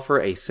not offer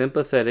a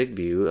sympathetic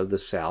view of the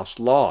South's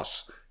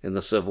loss in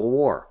the Civil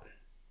War.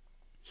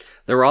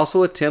 There were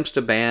also attempts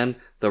to ban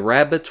The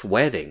Rabbit's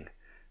Wedding,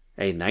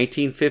 a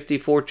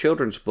 1954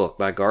 children's book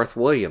by Garth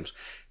Williams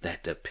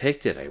that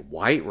depicted a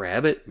white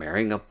rabbit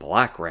marrying a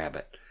black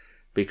rabbit,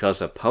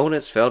 because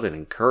opponents felt it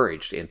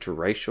encouraged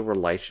interracial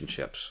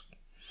relationships.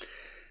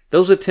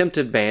 Those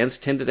attempted bans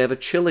tended to have a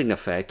chilling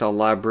effect on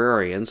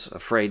librarians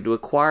afraid to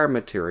acquire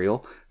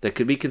material that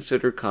could be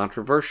considered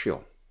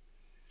controversial.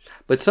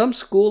 But some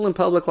school and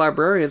public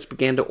librarians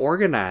began to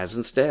organize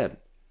instead.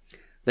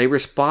 They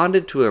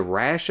responded to a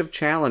rash of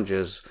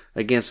challenges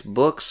against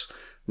books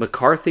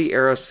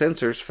McCarthy-era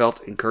censors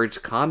felt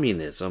encouraged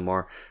communism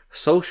or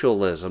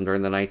socialism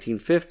during the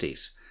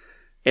 1950s,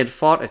 and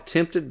fought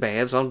attempted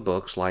bans on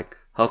books like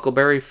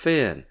Huckleberry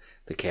Finn,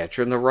 The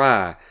Catcher in the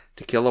Rye,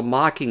 To Kill a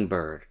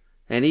Mockingbird,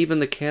 and even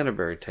the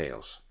Canterbury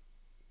Tales.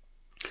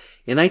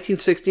 In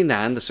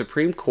 1969, the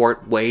Supreme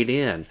Court weighed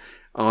in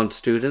on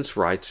students'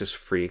 rights to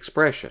free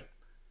expression.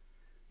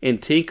 In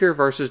Tinker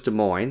v. Des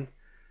Moines,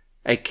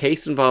 a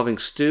case involving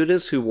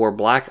students who wore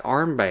black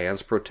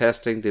armbands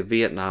protesting the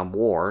Vietnam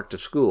War to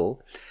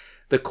school,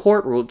 the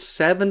court ruled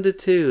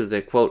 7-2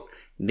 that, quote,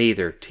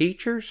 neither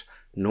teachers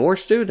nor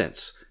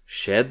students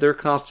shed their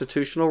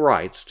constitutional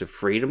rights to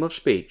freedom of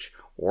speech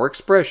or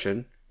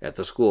expression at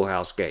the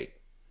schoolhouse gate.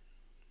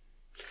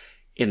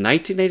 In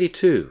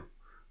 1982,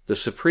 the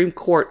Supreme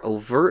Court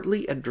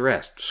overtly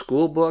addressed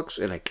school books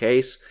in a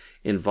case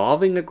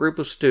involving a group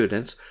of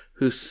students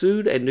who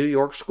sued a New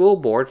York school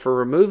board for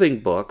removing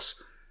books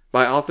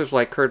by authors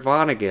like Kurt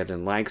Vonnegut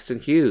and Langston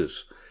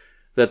Hughes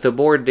that the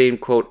board deemed,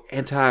 quote,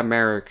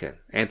 anti-American,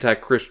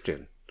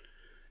 anti-Christian,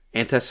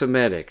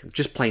 anti-Semitic,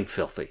 just plain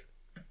filthy.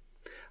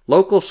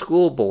 Local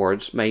school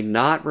boards may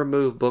not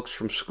remove books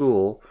from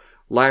school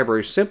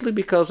libraries simply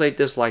because they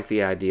dislike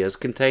the ideas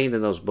contained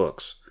in those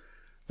books.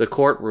 The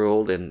court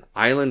ruled in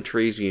Island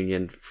Trees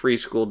Union Free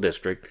School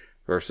District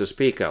versus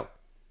Pico,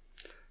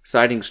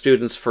 citing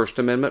students' First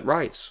Amendment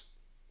rights.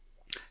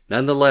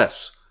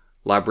 Nonetheless,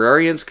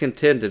 librarians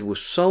contended with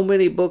so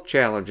many book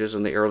challenges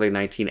in the early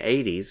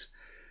 1980s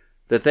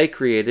that they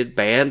created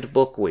Banned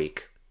Book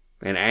Week,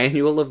 an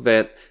annual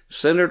event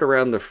centered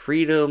around the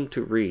freedom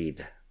to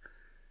read.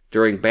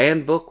 During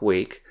Banned Book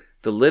Week,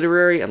 the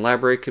literary and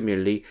library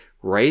community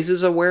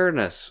raises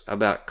awareness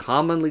about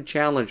commonly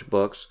challenged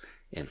books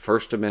and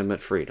First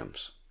Amendment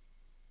freedoms.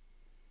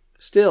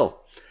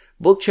 Still,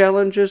 book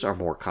challenges are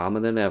more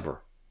common than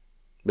ever.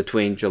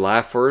 Between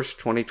July 1st,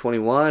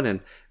 2021 and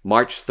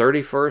March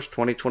 31st,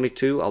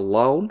 2022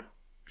 alone,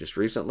 just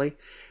recently,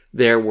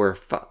 there were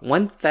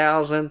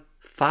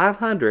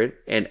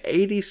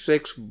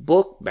 1,586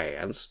 book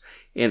bans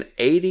in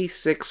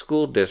 86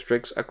 school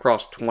districts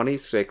across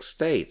 26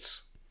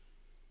 states.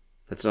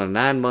 That's in a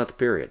 9-month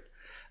period,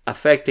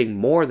 affecting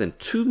more than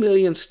 2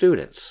 million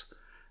students,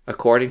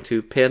 according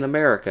to PEN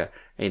America,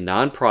 a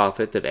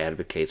nonprofit that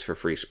advocates for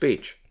free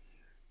speech.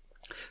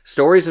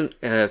 Stories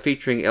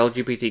featuring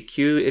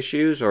LGBTQ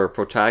issues or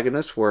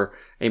protagonists were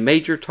a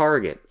major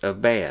target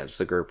of bans,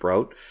 the group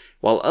wrote,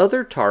 while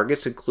other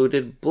targets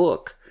included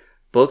books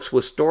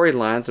with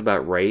storylines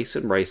about race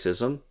and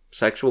racism,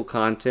 sexual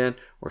content,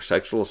 or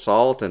sexual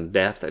assault and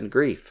death and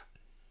grief.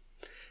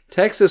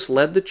 Texas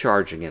led the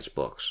charge against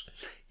books.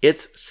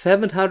 Its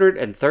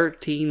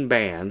 713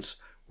 bans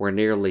were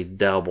nearly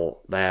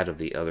double that of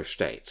the other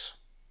states.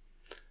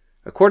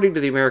 According to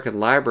the American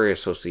Library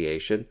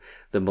Association,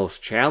 the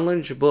most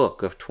challenged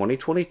book of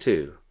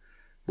 2022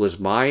 was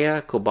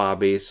Maya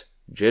Kobabe's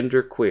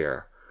Gender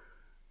Queer,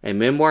 a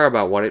memoir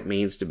about what it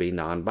means to be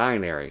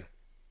non-binary.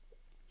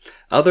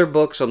 Other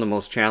books on the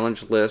most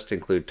challenged list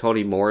include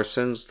Toni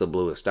Morrison's The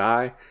Bluest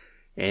Eye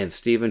and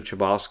Stephen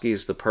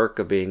Chbosky's The Perk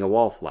of Being a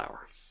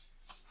Wallflower.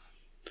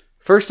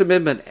 First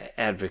Amendment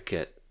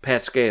advocate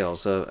Pat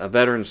Scales, a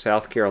veteran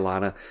South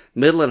Carolina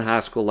middle and high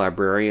school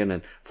librarian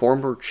and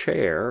former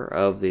chair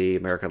of the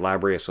American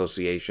Library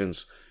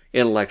Association's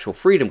Intellectual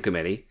Freedom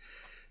Committee,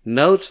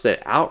 notes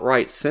that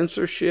outright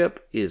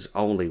censorship is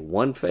only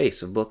one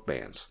face of book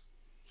bans.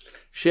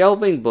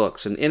 Shelving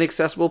books in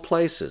inaccessible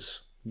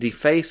places,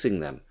 defacing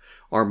them,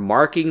 or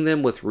marking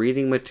them with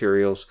reading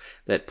materials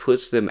that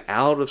puts them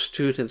out of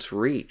students'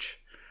 reach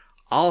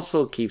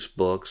also keeps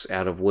books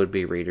out of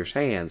would-be readers'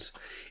 hands,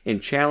 and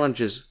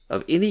challenges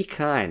of any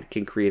kind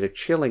can create a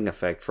chilling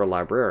effect for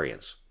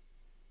librarians.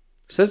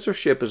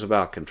 Censorship is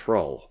about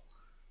control.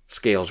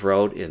 Scales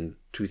wrote in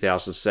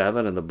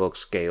 2007 in the book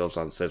Scales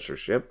on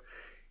Censorship,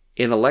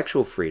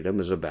 intellectual freedom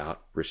is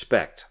about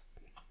respect.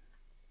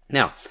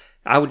 Now,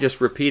 I would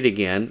just repeat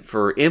again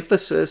for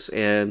emphasis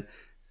and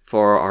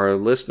for our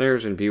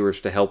listeners and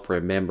viewers to help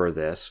remember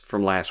this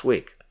from last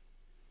week.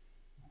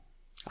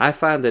 I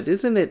find that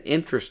isn't it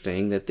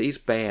interesting that these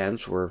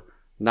bans were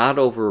not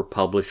over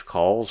published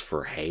calls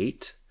for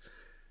hate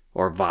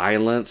or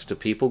violence to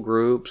people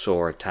groups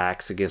or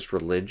attacks against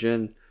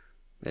religion,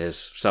 as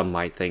some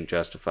might think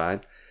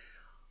justified,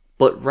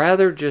 but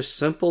rather just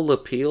simple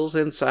appeals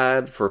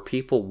inside for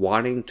people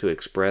wanting to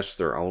express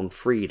their own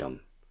freedom,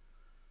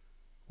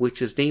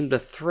 which is deemed a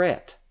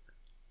threat,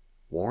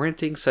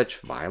 warranting such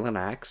violent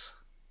acts?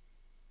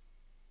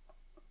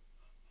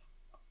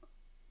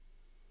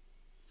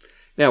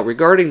 Now,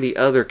 regarding the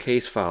other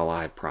case file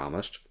I had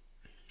promised,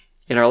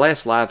 in our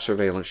last live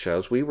surveillance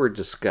shows, we were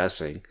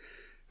discussing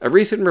a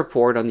recent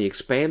report on the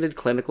expanded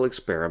clinical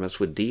experiments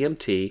with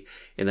DMT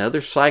and other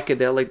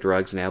psychedelic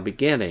drugs now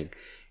beginning,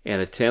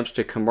 and attempts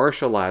to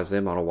commercialize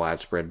them on a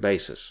widespread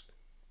basis.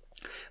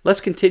 Let's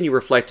continue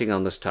reflecting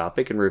on this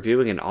topic and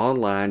reviewing an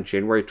online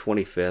January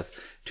 25th,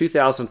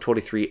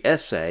 2023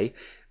 essay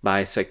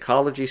by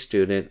psychology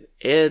student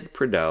Ed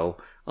Prideaux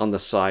on the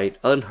site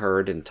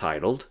Unheard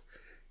entitled,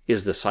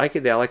 Is the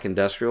Psychedelic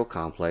Industrial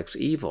Complex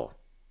Evil?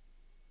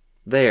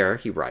 There,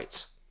 he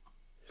writes,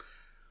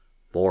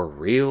 more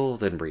real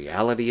than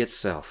reality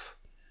itself.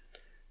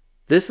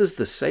 This is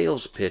the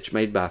sales pitch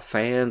made by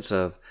fans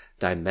of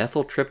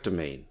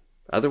dimethyltryptamine,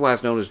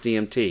 otherwise known as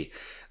DMT,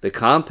 the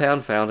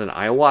compound found in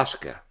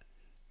ayahuasca.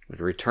 It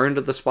returned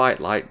to the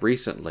spotlight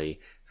recently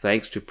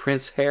thanks to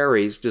Prince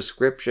Harry's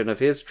description of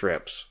his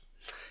trips,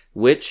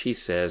 which, he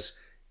says,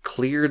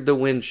 cleared the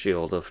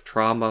windshield of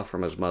trauma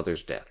from his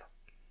mother's death.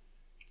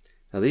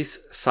 Now, these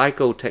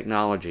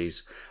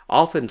psychotechnologies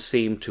often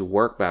seem to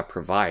work by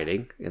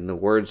providing, in the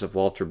words of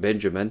Walter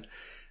Benjamin,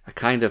 a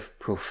kind of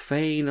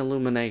profane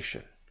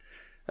illumination,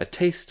 a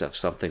taste of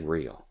something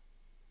real.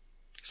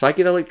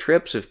 Psychedelic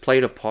trips have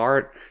played a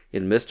part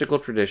in mystical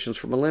traditions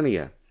for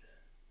millennia,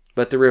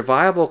 but the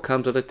revival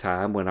comes at a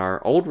time when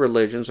our old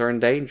religions are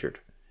endangered.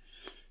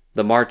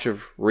 The march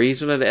of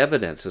reason and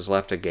evidence has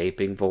left a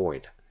gaping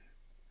void.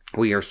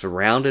 We are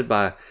surrounded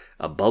by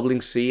a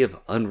bubbling sea of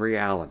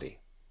unreality.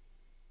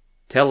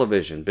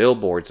 Television,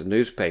 billboards, and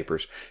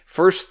newspapers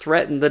first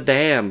threatened the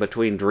dam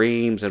between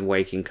dreams and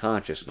waking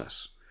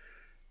consciousness.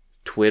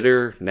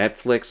 Twitter,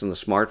 Netflix, and the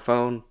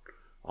smartphone,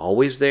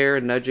 always there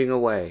and nudging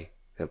away,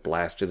 have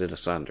blasted it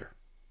asunder.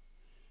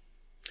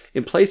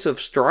 In place of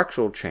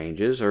structural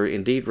changes, or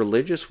indeed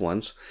religious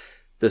ones,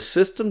 the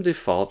system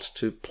defaults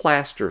to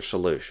plaster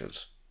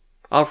solutions,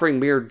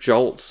 offering mere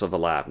jolts of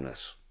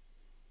aliveness.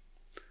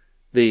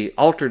 The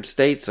altered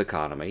states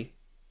economy,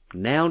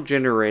 now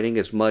generating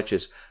as much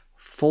as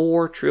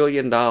 $4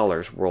 trillion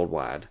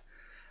worldwide,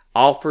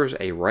 offers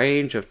a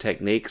range of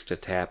techniques to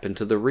tap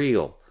into the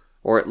real,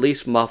 or at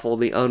least muffle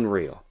the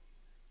unreal.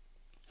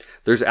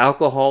 There's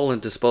alcohol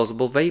and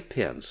disposable vape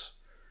pens,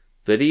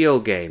 video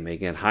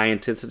gaming and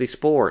high-intensity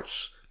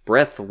sports,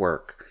 breath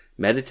work,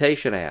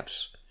 meditation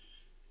apps,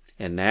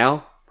 and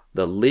now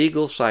the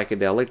legal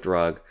psychedelic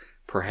drug,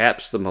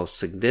 perhaps the most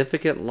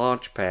significant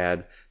launch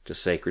pad to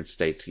sacred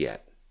states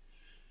yet.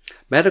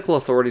 Medical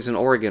authorities in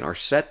Oregon are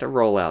set to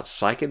roll out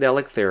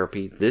psychedelic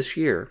therapy this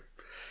year,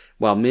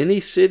 while many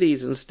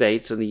cities and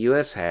states in the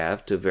U.S.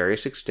 have, to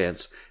various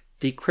extents,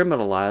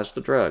 decriminalized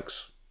the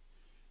drugs.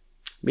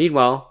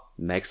 Meanwhile,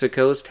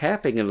 Mexico is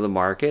tapping into the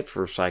market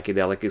for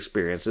psychedelic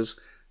experiences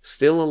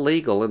still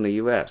illegal in the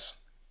U.S.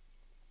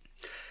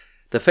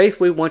 The faith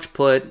we once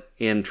put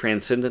in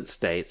transcendent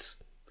states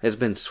has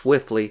been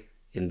swiftly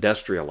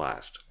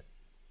industrialized.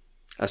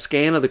 A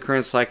scan of the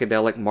current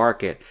psychedelic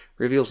market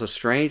reveals a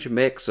strange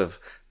mix of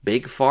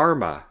big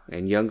pharma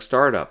and young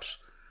startups,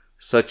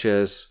 such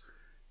as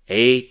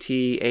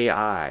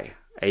ATAI,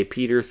 a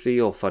Peter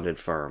Thiel-funded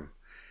firm.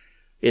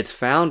 Its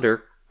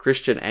founder,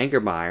 Christian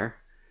Angermeyer,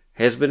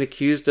 has been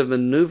accused of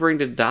maneuvering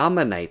to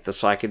dominate the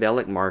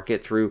psychedelic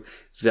market through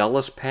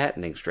zealous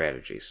patenting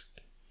strategies.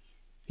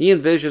 He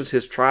envisions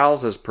his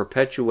trials as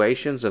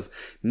perpetuations of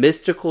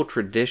mystical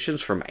traditions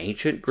from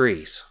ancient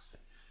Greece.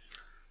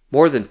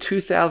 More than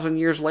 2,000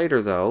 years later,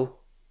 though,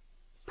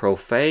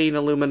 profane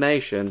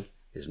illumination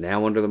is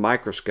now under the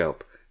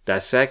microscope,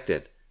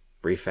 dissected,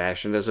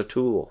 refashioned as a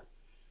tool.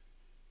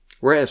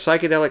 Whereas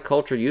psychedelic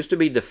culture used to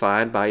be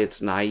defined by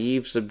its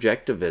naive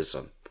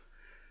subjectivism.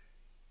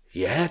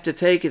 You have to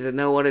take it to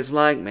know what it's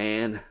like,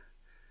 man.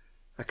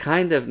 A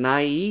kind of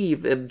naive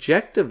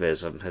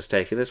objectivism has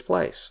taken its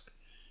place.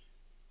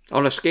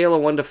 On a scale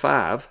of 1 to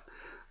 5,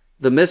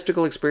 the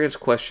Mystical Experience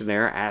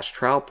Questionnaire asked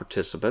trial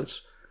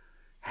participants,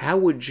 how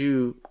would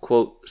you,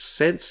 quote,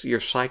 sense your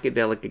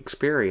psychedelic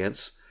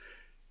experience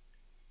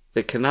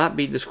that cannot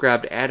be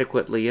described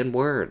adequately in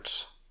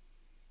words?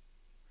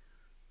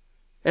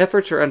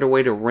 Efforts are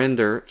underway to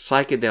render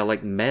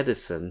psychedelic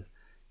medicine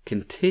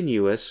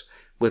continuous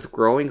with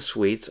growing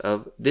suites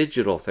of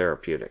digital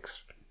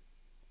therapeutics.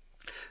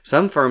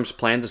 Some firms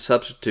plan to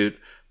substitute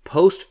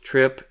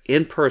post-trip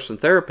in-person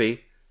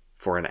therapy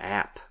for an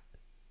app.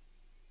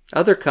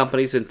 Other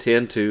companies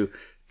intend to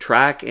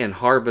track and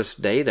harvest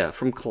data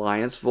from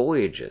clients'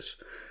 voyages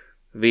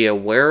via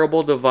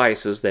wearable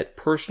devices that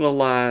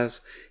personalize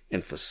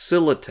and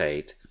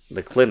facilitate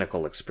the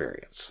clinical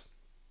experience.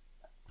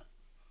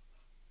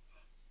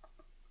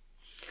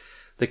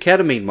 The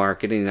ketamine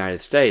market in the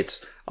United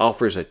States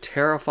offers a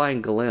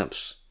terrifying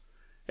glimpse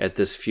at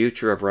this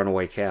future of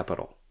runaway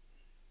capital.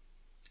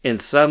 In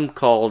some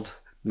called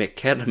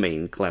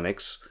McKetamine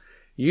clinics,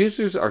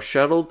 users are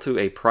shuttled through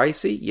a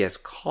pricey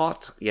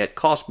yet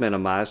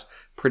cost-minimized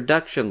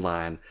production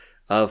line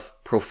of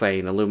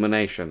profane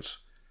illuminations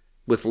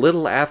with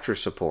little after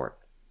support,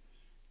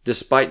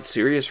 despite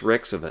serious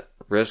risk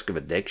of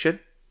addiction,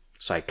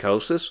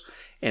 psychosis,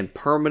 and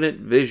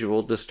permanent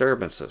visual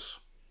disturbances.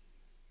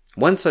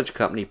 One such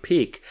company,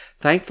 Peak,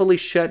 thankfully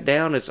shut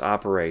down its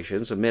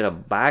operations amid a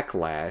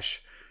backlash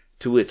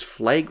to its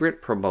flagrant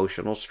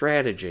promotional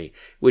strategy,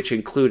 which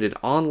included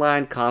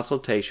online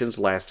consultations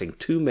lasting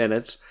 2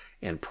 minutes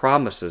and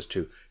promises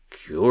to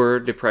cure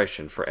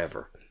depression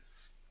forever.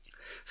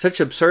 Such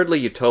absurdly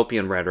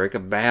utopian rhetoric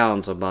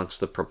abounds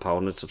amongst the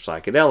proponents of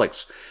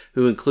psychedelics,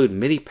 who include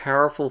many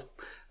powerful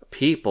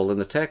people in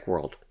the tech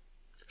world.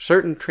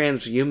 Certain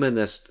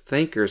transhumanist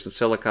thinkers in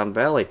Silicon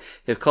Valley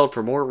have called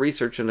for more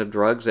research into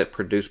drugs that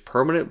produce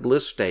permanent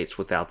bliss states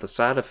without the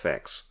side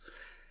effects.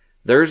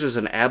 Theirs is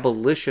an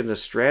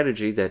abolitionist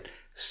strategy that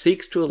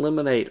seeks to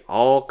eliminate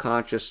all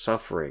conscious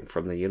suffering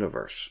from the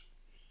universe.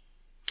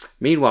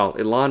 Meanwhile,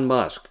 Elon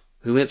Musk,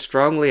 who hints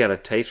strongly at a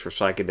taste for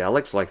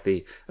psychedelics like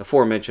the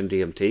aforementioned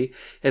DMT,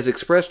 has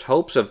expressed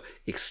hopes of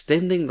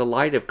extending the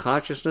light of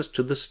consciousness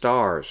to the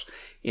stars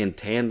in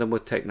tandem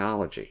with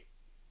technology.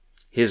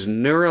 His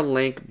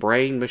Neuralink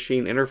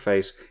brain-machine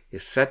interface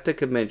is set to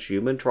commence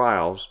human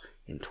trials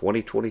in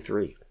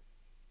 2023.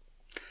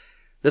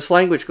 This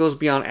language goes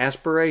beyond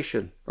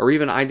aspiration or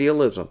even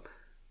idealism.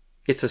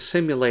 It's a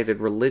simulated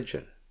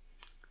religion.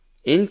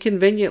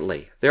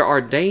 Inconveniently, there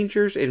are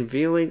dangers in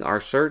viewing our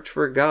search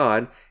for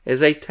God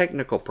as a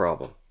technical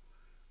problem,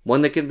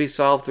 one that can be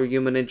solved through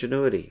human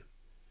ingenuity.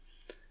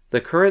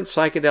 The current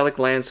psychedelic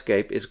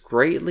landscape is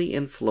greatly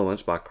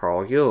influenced by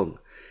Carl Jung,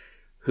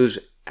 whose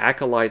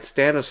acolyte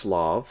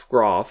Stanislav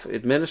Grof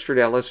administered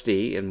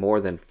LSD in more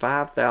than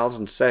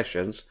 5,000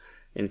 sessions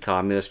in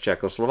communist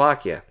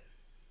Czechoslovakia.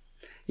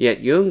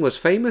 Yet Jung was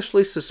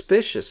famously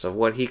suspicious of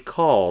what he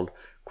called,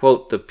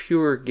 quote, the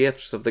pure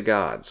gifts of the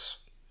gods,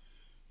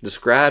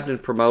 described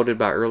and promoted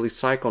by early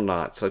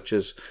psychonauts such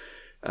as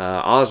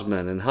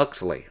Osman and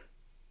Huxley.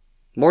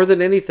 More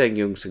than anything,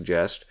 Jung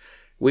suggests,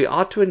 we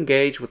ought to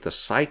engage with the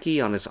psyche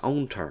on its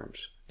own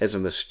terms, as a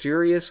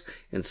mysterious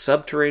and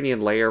subterranean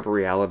layer of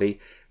reality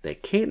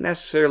that can't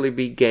necessarily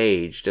be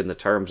gauged in the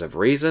terms of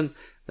reason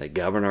that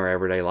govern our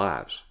everyday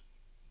lives.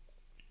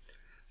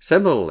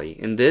 Similarly,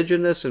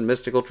 indigenous and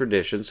mystical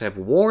traditions have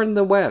warned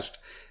the West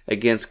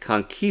against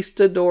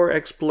conquistador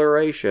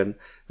exploration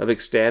of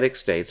ecstatic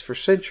states for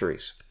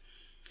centuries.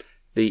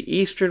 The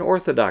Eastern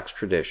Orthodox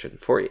tradition,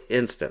 for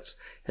instance,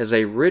 has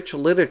a rich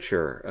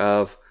literature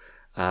of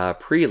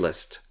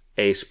prelist,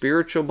 a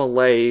spiritual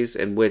malaise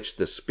in which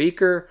the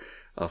speaker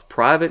of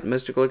private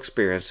mystical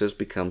experiences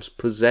becomes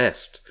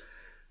possessed,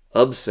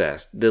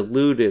 obsessed,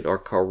 deluded, or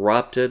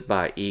corrupted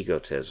by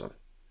egotism.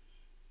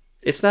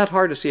 It's not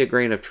hard to see a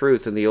grain of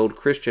truth in the old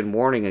Christian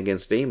warning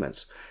against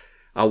demons,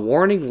 a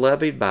warning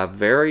levied by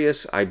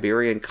various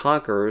Iberian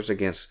conquerors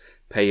against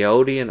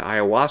peyote and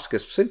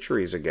ayahuasca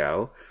centuries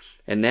ago,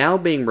 and now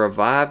being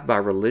revived by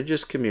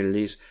religious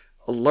communities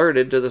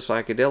alerted to the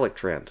psychedelic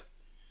trend.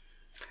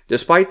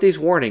 Despite these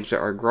warnings, there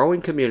are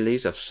growing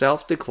communities of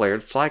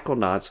self-declared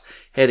psychonauts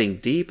heading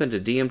deep into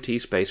DMT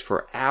space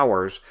for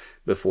hours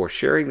before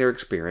sharing their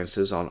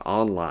experiences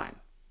online,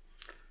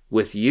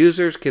 with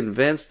users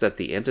convinced that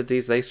the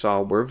entities they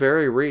saw were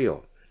very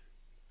real.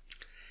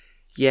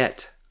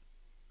 Yet,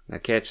 now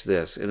catch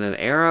this, in an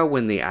era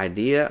when the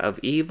idea of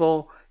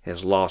evil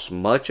has lost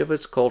much of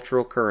its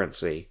cultural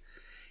currency,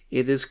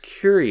 it is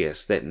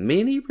curious that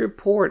many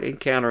report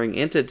encountering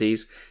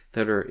entities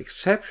that are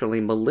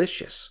exceptionally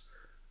malicious,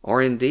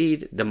 are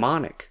indeed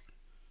demonic.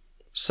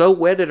 So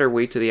wedded are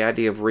we to the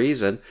idea of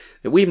reason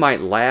that we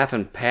might laugh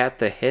and pat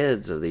the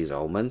heads of these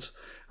omens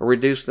or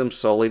reduce them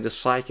solely to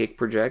psychic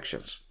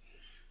projections.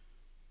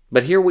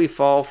 But here we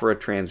fall for a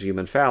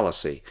transhuman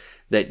fallacy,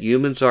 that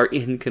humans are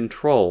in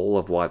control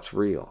of what's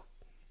real.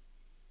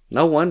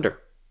 No wonder.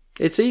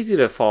 It's easy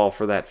to fall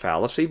for that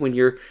fallacy when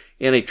you're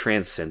in a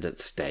transcendent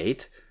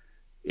state.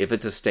 If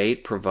it's a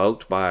state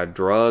provoked by a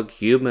drug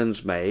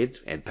humans made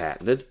and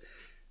patented,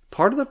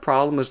 part of the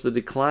problem is the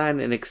decline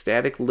in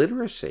ecstatic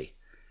literacy.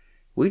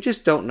 We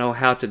just don't know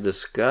how to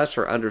discuss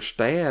or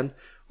understand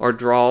or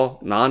draw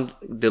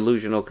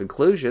non-delusional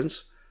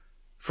conclusions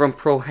from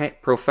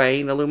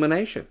profane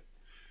illumination.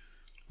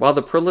 While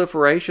the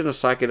proliferation of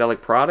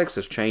psychedelic products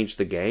has changed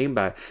the game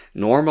by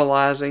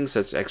normalizing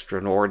such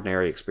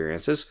extraordinary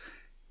experiences,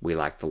 we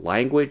lack the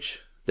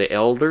language, the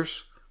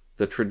elders,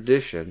 the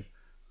tradition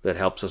that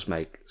helps us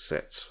make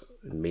sense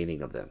and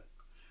meaning of them.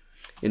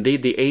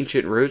 Indeed, the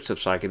ancient roots of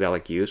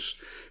psychedelic use,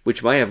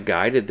 which may have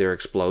guided their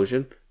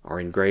explosion, are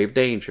in grave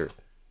danger.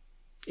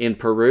 In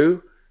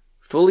Peru,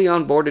 fully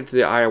onboarded to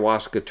the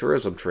ayahuasca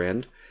tourism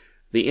trend,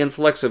 the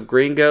influx of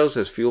gringos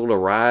has fueled a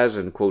rise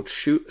in, quote,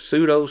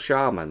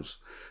 pseudo-shamans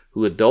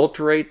who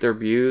adulterate their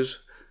brews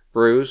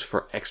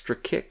for extra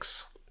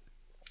kicks.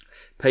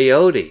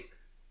 Peyote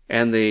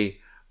and the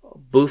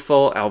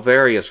Bufo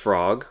alvarius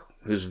frog,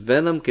 whose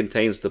venom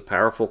contains the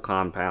powerful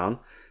compound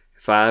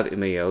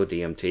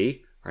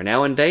 5-MeO-DMT, are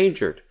now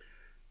endangered,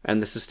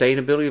 and the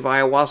sustainability of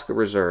ayahuasca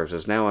reserves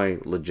is now a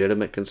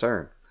legitimate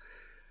concern.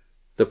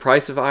 The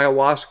price of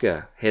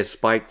ayahuasca has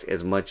spiked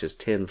as much as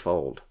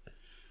tenfold.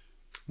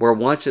 Where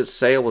once its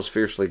sale was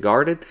fiercely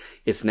guarded,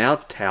 it's now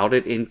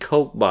touted in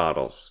Coke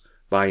bottles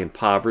by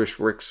impoverished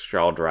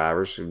rickshaw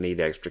drivers who need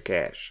extra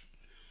cash.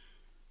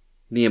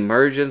 The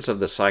emergence of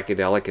the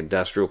psychedelic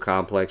industrial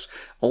complex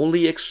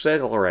only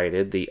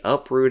accelerated the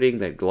uprooting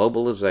that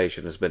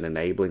globalization has been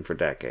enabling for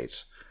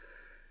decades.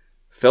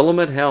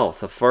 Filament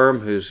Health, a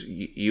firm whose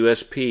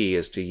USP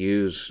is to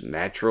use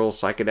natural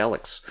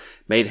psychedelics,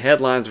 made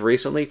headlines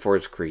recently for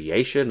its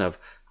creation of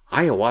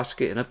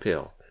ayahuasca in a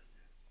pill.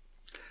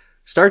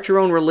 Start your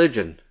own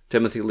religion,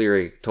 Timothy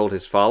Leary told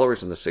his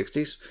followers in the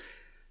 60s.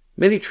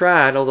 Many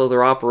tried, although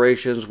their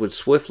operations would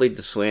swiftly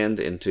descend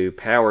into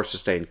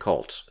power-sustained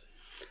cults.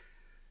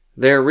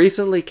 There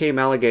recently came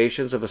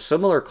allegations of a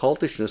similar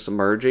cultishness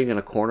emerging in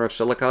a corner of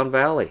Silicon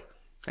Valley,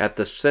 at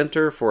the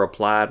Center for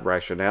Applied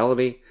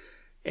Rationality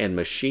and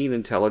Machine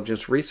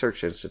Intelligence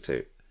Research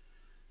Institute.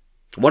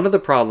 One of the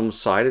problems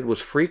cited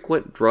was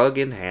frequent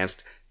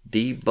drug-enhanced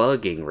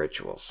debugging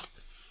rituals.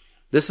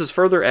 This is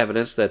further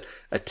evidence that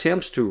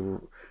attempts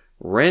to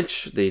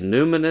wrench the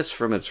numinous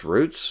from its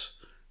roots,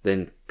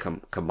 then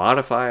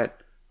commodify it,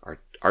 are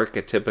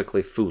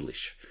archetypically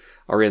foolish,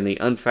 or in the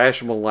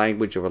unfashionable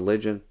language of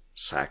religion,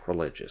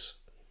 sacrilegious.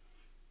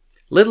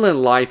 Little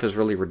in life is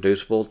really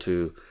reducible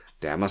to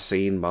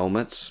Damascene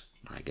moments,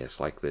 I guess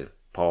like the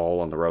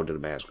Paul on the road to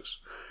Damascus.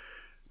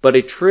 But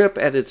a trip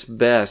at its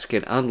best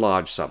can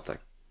unlodge something,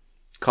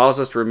 cause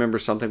us to remember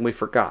something we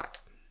forgot.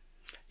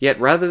 Yet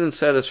rather than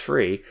set us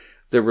free,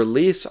 the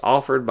release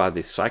offered by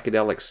the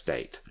psychedelic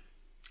state,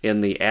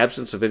 in the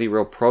absence of any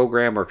real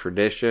program or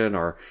tradition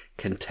or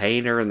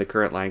container in the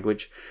current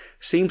language,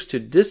 seems to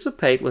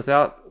dissipate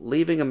without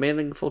leaving a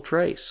meaningful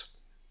trace.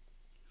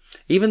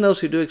 Even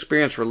those who do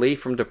experience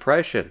relief from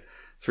depression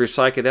through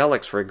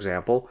psychedelics, for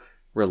example,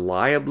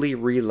 reliably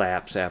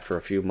relapse after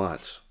a few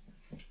months.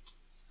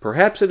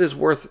 Perhaps it is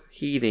worth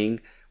heeding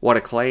what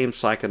acclaimed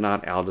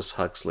psychonaut Aldous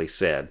Huxley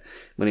said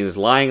when he was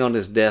lying on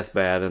his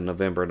deathbed in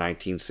November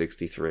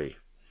 1963.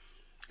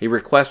 He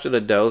requested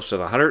a dose of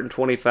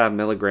 125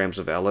 milligrams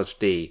of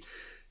LSD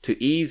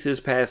to ease his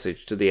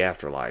passage to the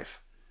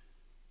afterlife.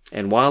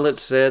 And while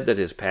it's said that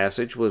his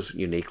passage was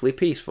uniquely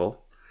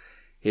peaceful,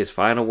 his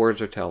final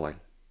words are telling.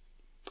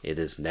 It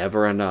is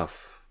never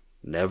enough,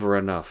 never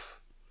enough,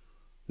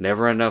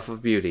 never enough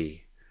of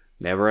beauty,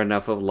 never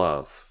enough of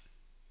love,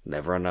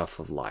 never enough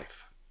of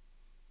life.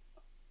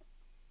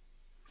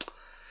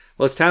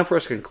 Well, it's time for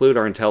us to conclude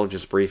our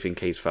intelligence briefing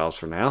case files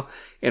for now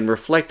and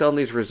reflect on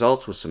these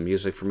results with some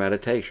music for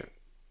meditation.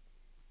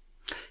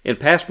 In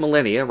past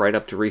millennia, right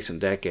up to recent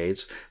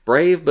decades,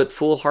 brave but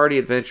foolhardy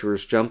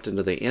adventurers jumped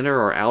into the inner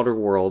or outer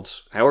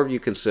worlds, however you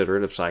consider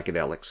it, of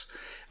psychedelics,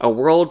 a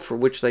world for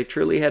which they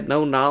truly had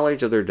no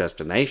knowledge of their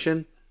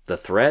destination, the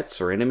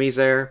threats or enemies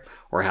there,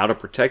 or how to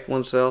protect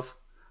oneself,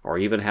 or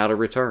even how to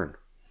return.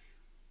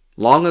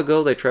 Long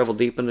ago, they traveled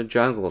deep into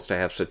jungles to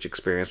have such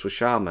experience with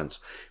shamans,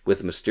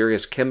 with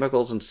mysterious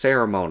chemicals and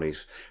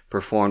ceremonies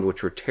performed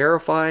which were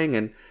terrifying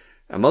and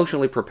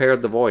emotionally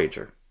prepared the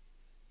voyager.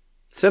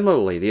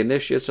 Similarly, the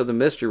initiates of the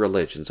mystery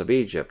religions of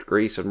Egypt,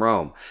 Greece, and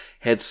Rome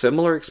had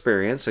similar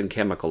experience in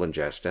chemical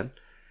ingestion,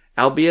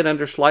 albeit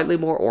under slightly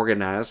more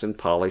organized and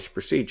polished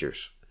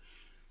procedures.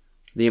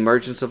 The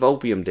emergence of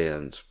opium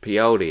dens,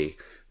 peyote,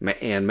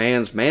 and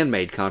man's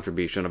man-made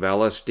contribution of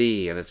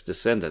LSD and its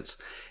descendants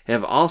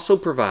have also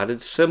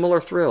provided similar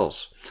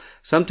thrills,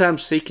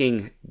 sometimes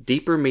seeking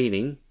deeper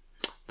meaning,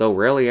 though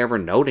rarely ever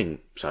noting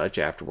such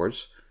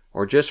afterwards,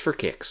 or just for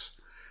kicks,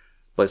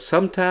 but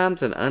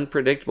sometimes an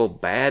unpredictable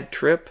bad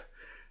trip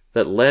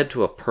that led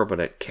to a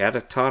permanent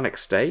catatonic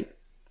state,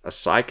 a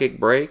psychic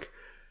break,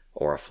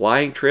 or a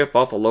flying trip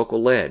off a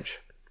local ledge,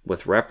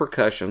 with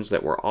repercussions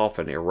that were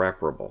often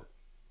irreparable.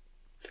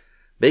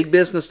 Big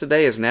business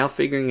today is now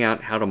figuring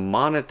out how to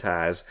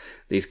monetize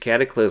these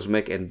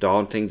cataclysmic and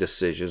daunting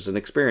decisions and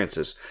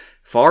experiences,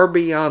 far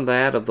beyond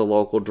that of the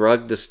local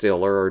drug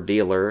distiller or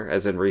dealer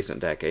as in recent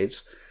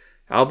decades,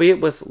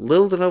 albeit with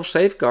little to no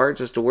safeguards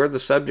as to where the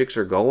subjects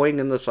are going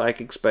in the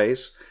psychic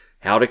space,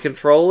 how to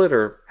control it,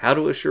 or how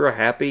to assure a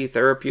happy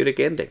therapeutic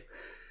ending,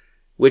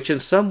 which in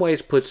some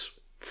ways puts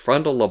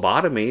frontal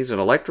lobotomies and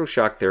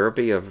electroshock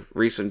therapy of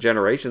recent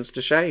generations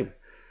to shame.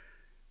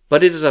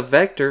 But it is a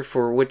vector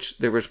for which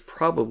there is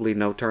probably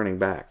no turning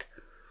back,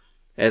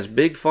 as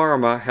Big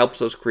Pharma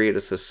helps us create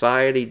a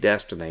society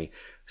destiny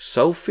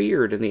so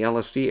feared in the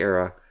LSD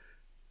era,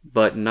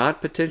 but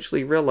not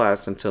potentially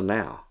realized until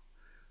now.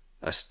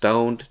 A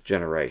stoned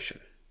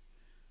generation.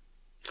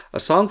 A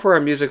song for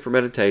our music for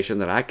meditation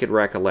that I could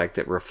recollect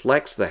that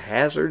reflects the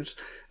hazards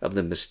of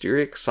the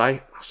mysterious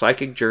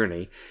psychic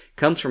journey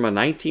comes from a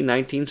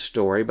 1919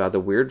 story by the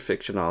weird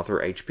fiction author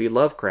H.P.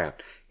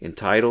 Lovecraft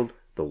entitled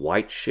The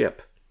White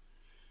Ship.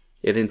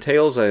 It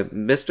entails a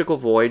mystical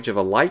voyage of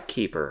a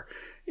lightkeeper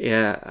in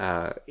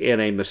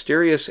a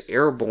mysterious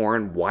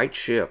airborne white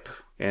ship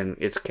and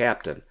its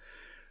captain,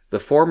 the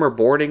former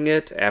boarding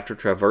it after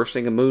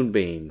traversing a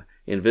moonbeam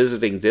in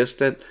visiting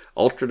distant,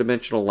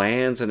 ultradimensional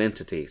lands and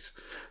entities,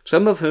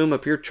 some of whom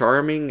appear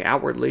charming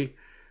outwardly,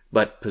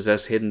 but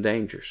possess hidden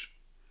dangers.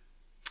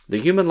 The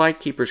human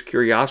lightkeeper's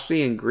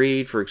curiosity and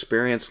greed for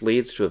experience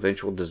leads to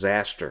eventual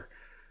disaster,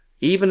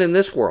 even in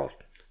this world,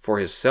 for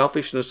his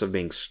selfishness of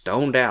being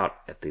stoned out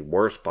at the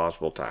worst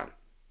possible time.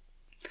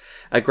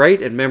 A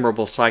great and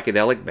memorable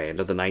psychedelic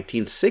band of the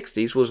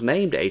 1960s was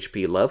named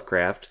H.P.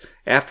 Lovecraft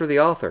after the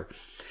author,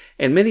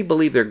 and many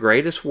believe their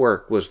greatest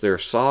work was their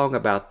song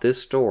about this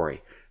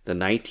story, the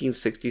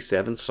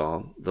 1967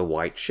 song, The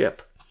White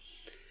Ship.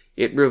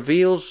 It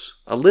reveals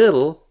a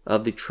little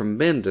of the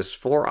tremendous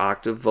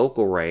 4-octave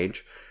vocal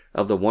range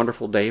of the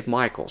wonderful Dave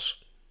Michaels,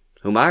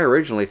 whom I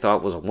originally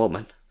thought was a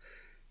woman,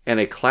 and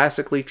a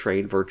classically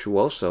trained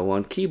virtuoso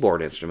on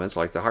keyboard instruments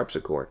like the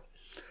harpsichord.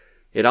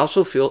 It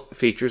also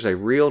features a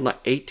real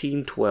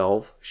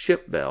 1812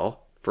 ship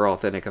bell for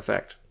authentic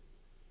effect.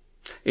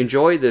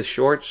 Enjoy this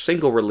short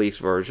single-release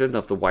version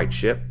of The White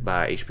Ship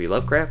by H.P.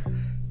 Lovecraft,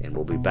 and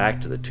we'll be back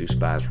to the Two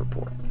Spies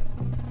Report.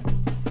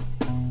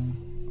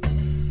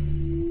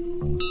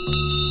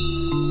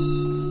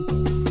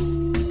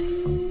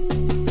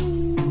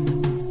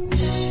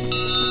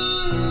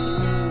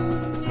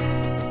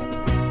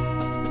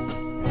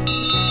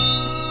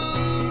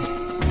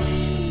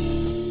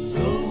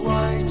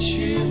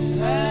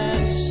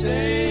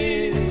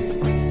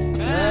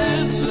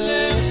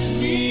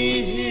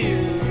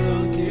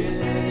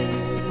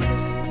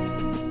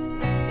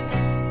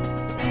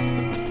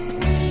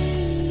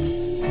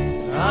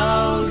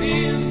 Out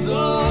in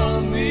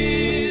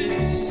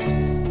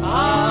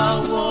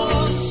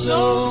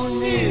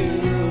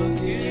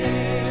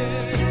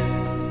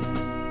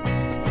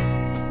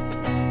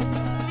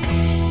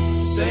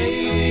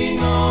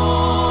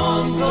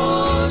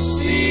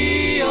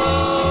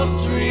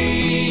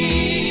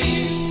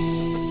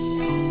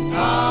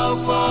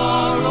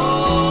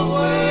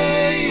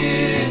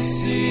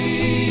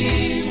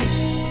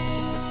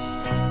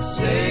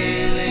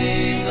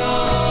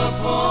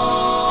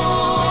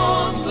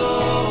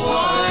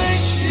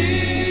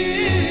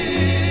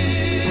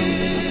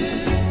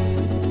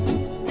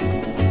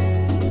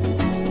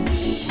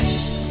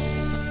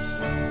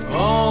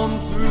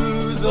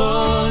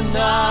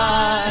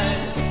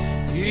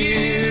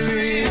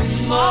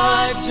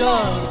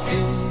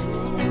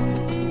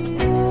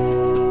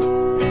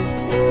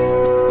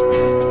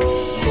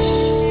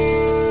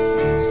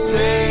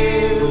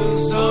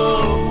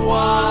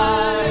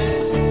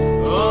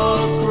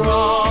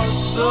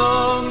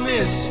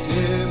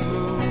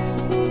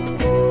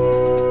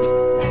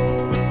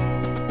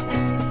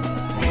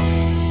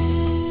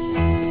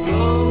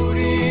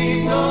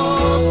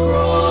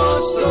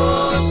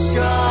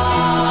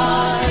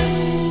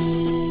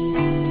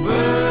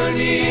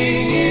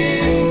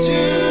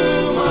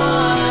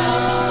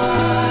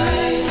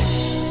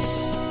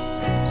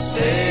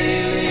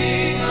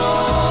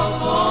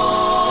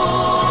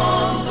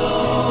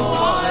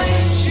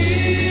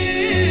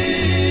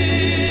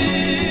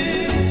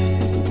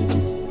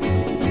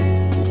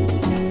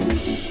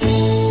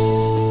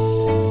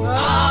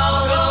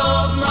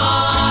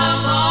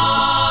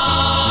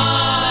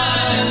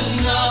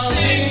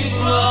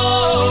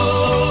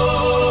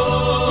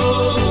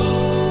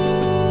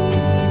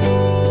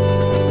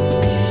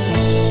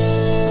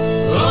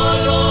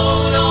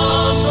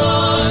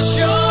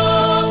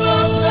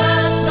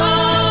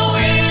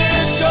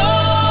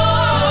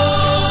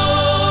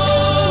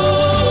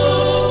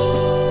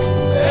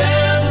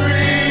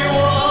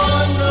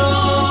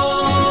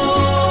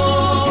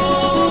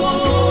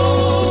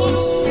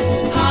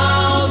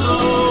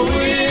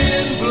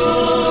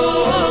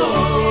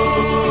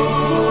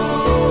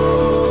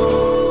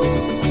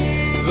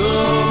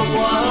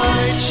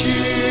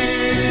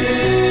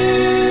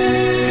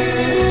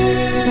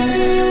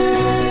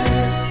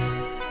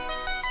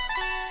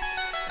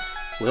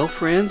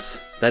friends.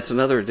 That's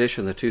another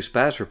edition of the Two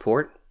Spies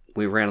Report.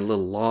 We ran a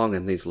little long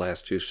in these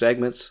last two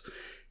segments,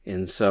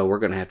 and so we're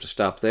going to have to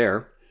stop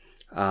there.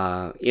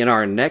 In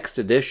our next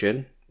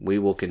edition, we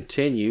will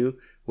continue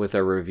with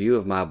a review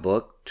of my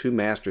book, Two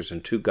Masters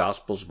and Two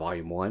Gospels,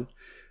 Volume 1,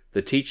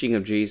 The Teaching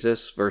of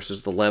Jesus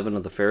versus the Leaven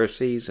of the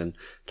Pharisees, and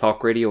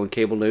talk radio and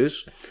cable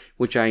news,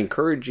 which I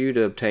encourage you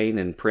to obtain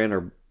in print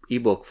or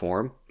ebook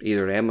form,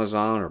 either at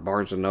Amazon or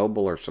Barnes &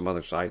 Noble or some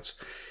other sites,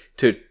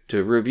 to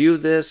review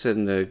this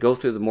and go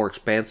through the more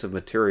expansive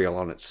material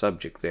on its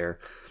subject there,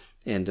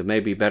 and to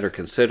maybe better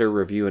consider,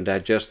 review, and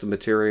digest the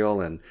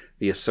material and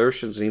the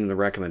assertions and even the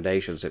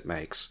recommendations it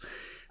makes.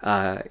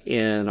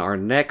 In our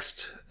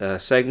next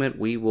segment,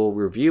 we will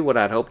review what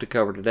I'd hoped to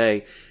cover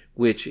today,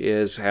 which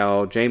is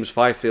how James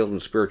Fifield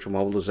and Spiritual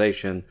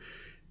Mobilization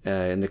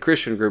and the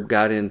Christian group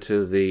got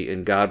into the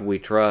In God We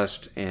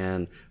Trust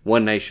and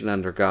One Nation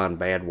Under God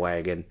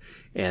bandwagon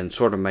and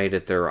sort of made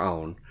it their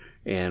own.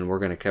 And we're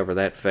going to cover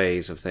that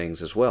phase of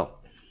things as well.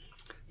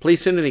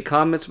 Please send any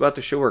comments about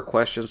the show or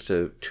questions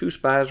to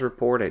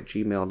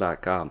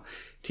twospiesreport@gmail.com.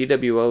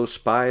 TWO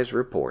Spies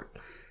Report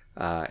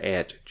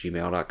at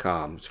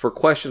gmail.com. It's for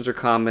questions or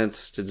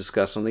comments to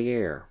discuss on the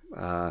air.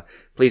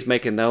 Please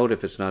make a note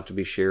if it's not to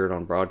be shared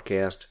on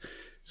broadcast.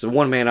 It's a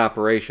one-man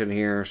operation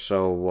here,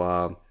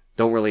 so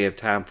don't really have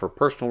time for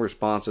personal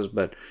responses,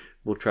 but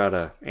we'll try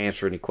to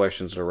answer any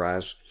questions that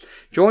arise.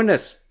 Join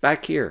us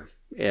back here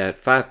at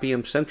 5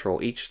 p.m.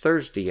 Central each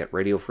Thursday at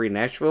Radio Free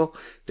Nashville,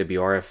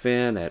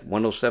 WRFN at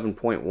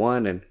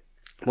 107.1 and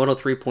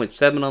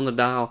 103.7 on the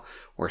dial,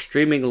 or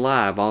streaming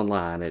live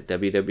online at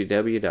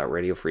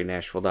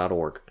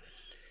www.radiofreenashville.org.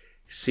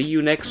 See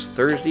you next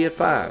Thursday at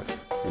 5.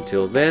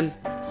 Until then,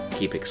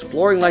 keep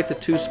exploring like the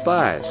two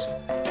spies,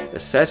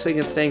 assessing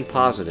and staying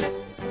positive,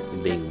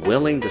 and being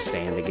willing to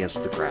stand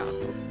against the crowd.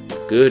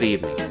 Good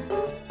evening.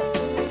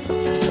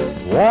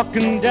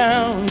 Walking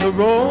down the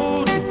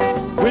road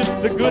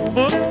with the good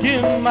book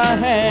in my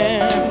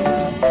hand,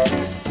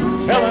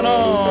 telling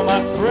all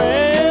my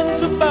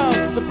friends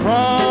about the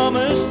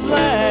promised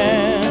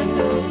land,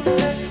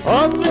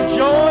 of the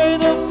joy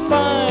they'll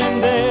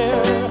find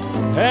there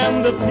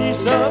and the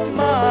peace of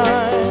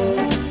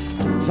mind,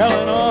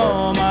 telling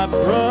all my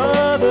brothers